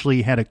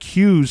 Ashley had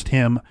accused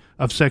him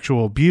of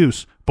sexual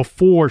abuse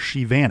before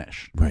she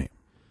vanished. Right.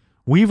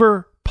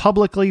 Weaver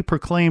publicly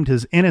proclaimed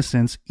his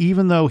innocence,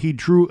 even though he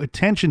drew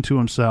attention to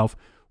himself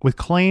with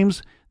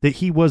claims that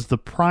he was the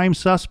prime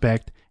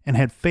suspect and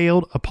had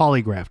failed a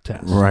polygraph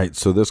test. Right.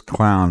 So this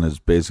clown is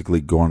basically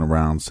going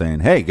around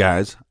saying, "Hey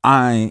guys,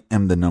 I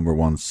am the number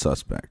one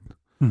suspect.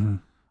 Mm-hmm.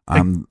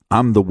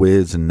 I'm the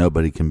whiz, and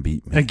nobody can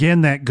beat me."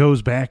 Again, that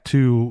goes back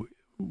to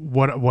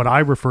what I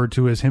referred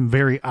to as him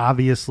very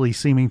obviously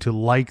seeming to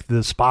like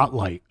the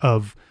spotlight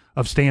of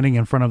standing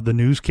in front of the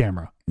news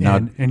camera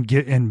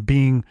and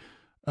being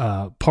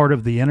part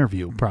of the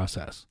interview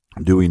process.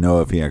 Do we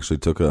know if he actually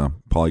took a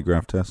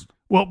polygraph test?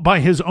 Well, by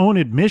his own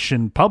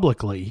admission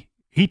publicly,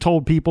 he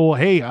told people,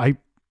 hey,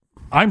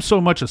 I'm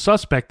so much a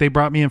suspect, they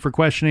brought me in for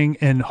questioning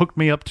and hooked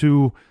me up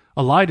to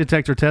a lie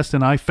detector test,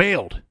 and I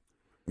failed.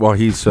 Well,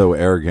 he's so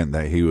arrogant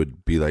that he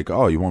would be like,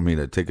 "Oh, you want me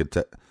to take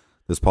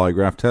this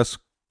polygraph test?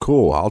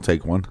 Cool, I'll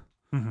take one."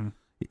 Mm-hmm.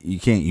 You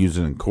can't use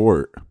it in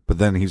court. But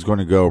then he's going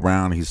to go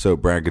around, he's so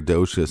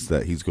braggadocious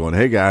that he's going,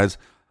 "Hey, guys,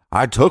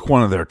 I took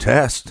one of their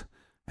tests,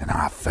 and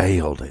I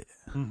failed it."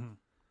 Mm-hmm.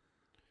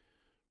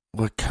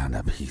 What kind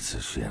of piece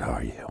of shit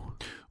are you?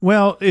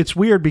 Well, it's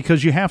weird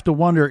because you have to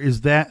wonder,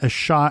 is that a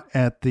shot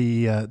at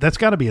the, that's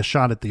got to be a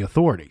shot at the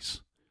authorities.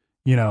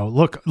 You know,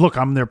 look,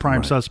 I'm their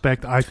prime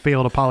suspect. I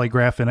failed a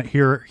polygraph, and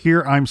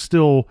here I'm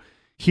still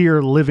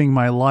here living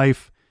my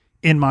life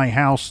in my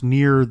house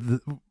near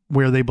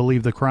where they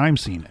believe the crime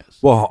scene is.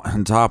 Well,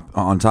 on top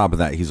of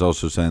that, he's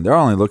also saying they're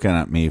only looking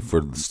at me for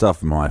the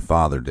stuff my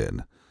father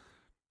did.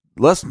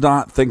 Let's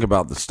not think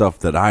about the stuff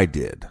that I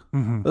did.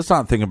 Mm-hmm. Let's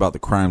not think about the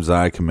crimes that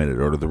I committed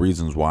or the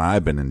reasons why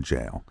I've been in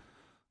jail.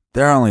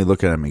 They're only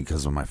looking at me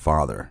because of my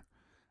father.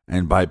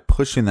 And by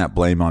pushing that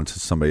blame onto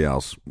somebody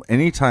else,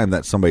 anytime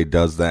that somebody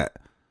does that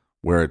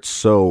where it's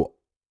so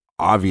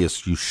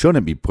obvious you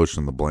shouldn't be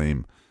pushing the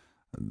blame,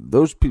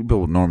 those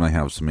people normally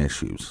have some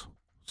issues.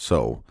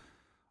 So,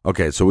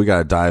 okay, so we got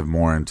to dive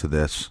more into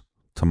this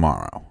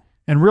tomorrow.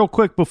 And real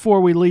quick, before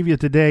we leave you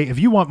today, if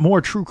you want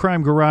more True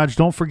Crime Garage,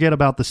 don't forget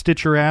about the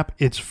Stitcher app.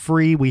 It's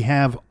free. We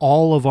have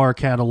all of our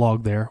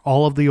catalog there,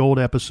 all of the old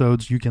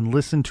episodes. You can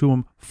listen to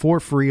them for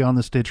free on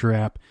the Stitcher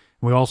app.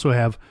 We also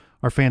have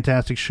our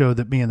fantastic show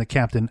that me and the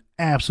captain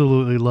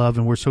absolutely love,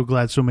 and we're so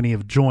glad so many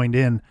have joined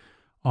in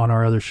on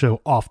our other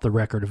show, Off the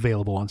Record,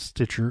 available on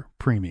Stitcher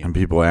Premium. And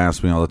people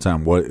ask me all the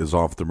time, what is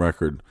off the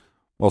record?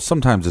 Well,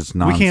 sometimes it's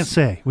nonsense.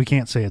 We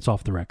can't say it's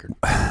off the record.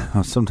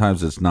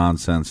 Sometimes it's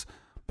nonsense,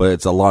 but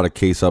it's a lot of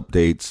case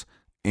updates.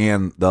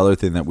 And the other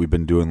thing that we've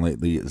been doing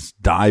lately is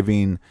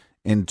diving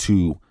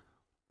into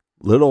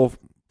little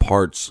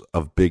parts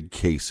of big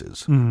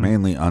cases,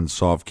 mainly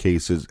unsolved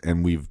cases.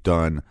 And we've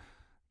done,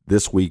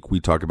 this week,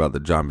 we talk about the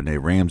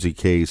JonBenet Ramsey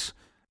case,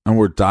 and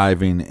we're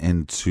diving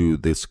into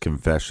this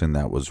confession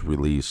that was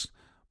released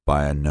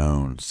by a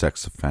known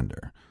sex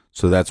offender.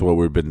 So that's what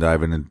we've been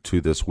diving into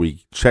this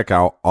week. Check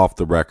out Off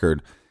the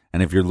Record.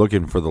 And if you're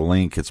looking for the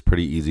link, it's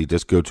pretty easy.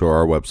 Just go to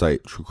our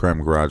website,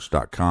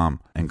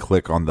 truecrimegarage.com, and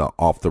click on the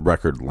Off the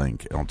Record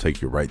link. It'll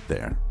take you right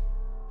there.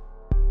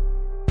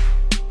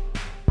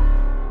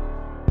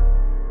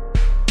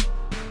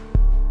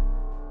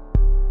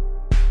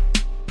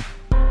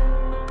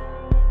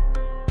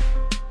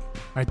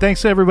 All right,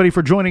 thanks everybody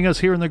for joining us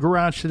here in the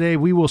garage today.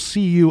 We will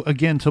see you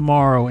again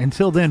tomorrow.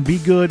 Until then, be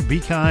good, be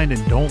kind,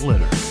 and don't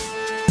litter.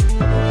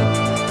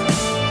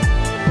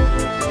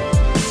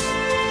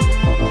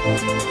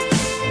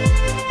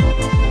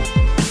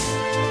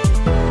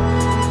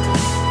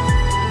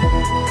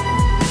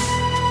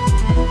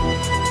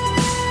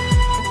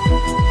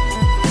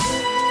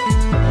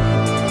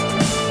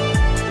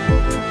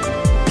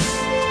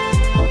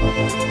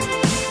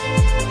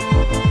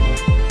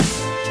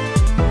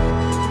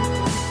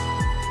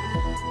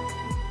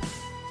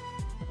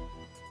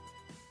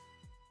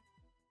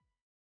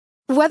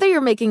 Whether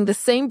you're making the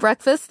same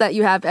breakfast that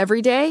you have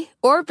every day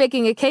or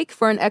baking a cake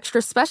for an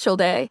extra special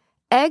day,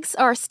 eggs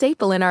are a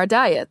staple in our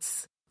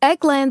diets.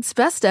 Eggland's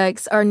Best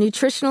Eggs are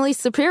nutritionally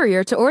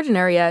superior to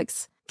ordinary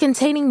eggs,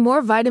 containing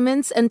more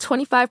vitamins and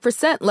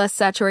 25% less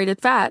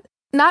saturated fat.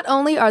 Not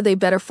only are they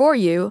better for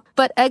you,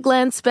 but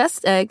Eggland's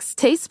Best Eggs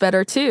taste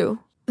better too.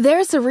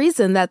 There's a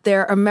reason that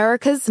they're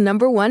America's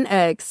 #1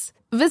 eggs.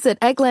 Visit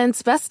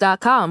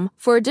egglandsbest.com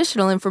for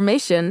additional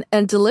information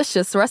and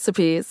delicious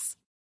recipes.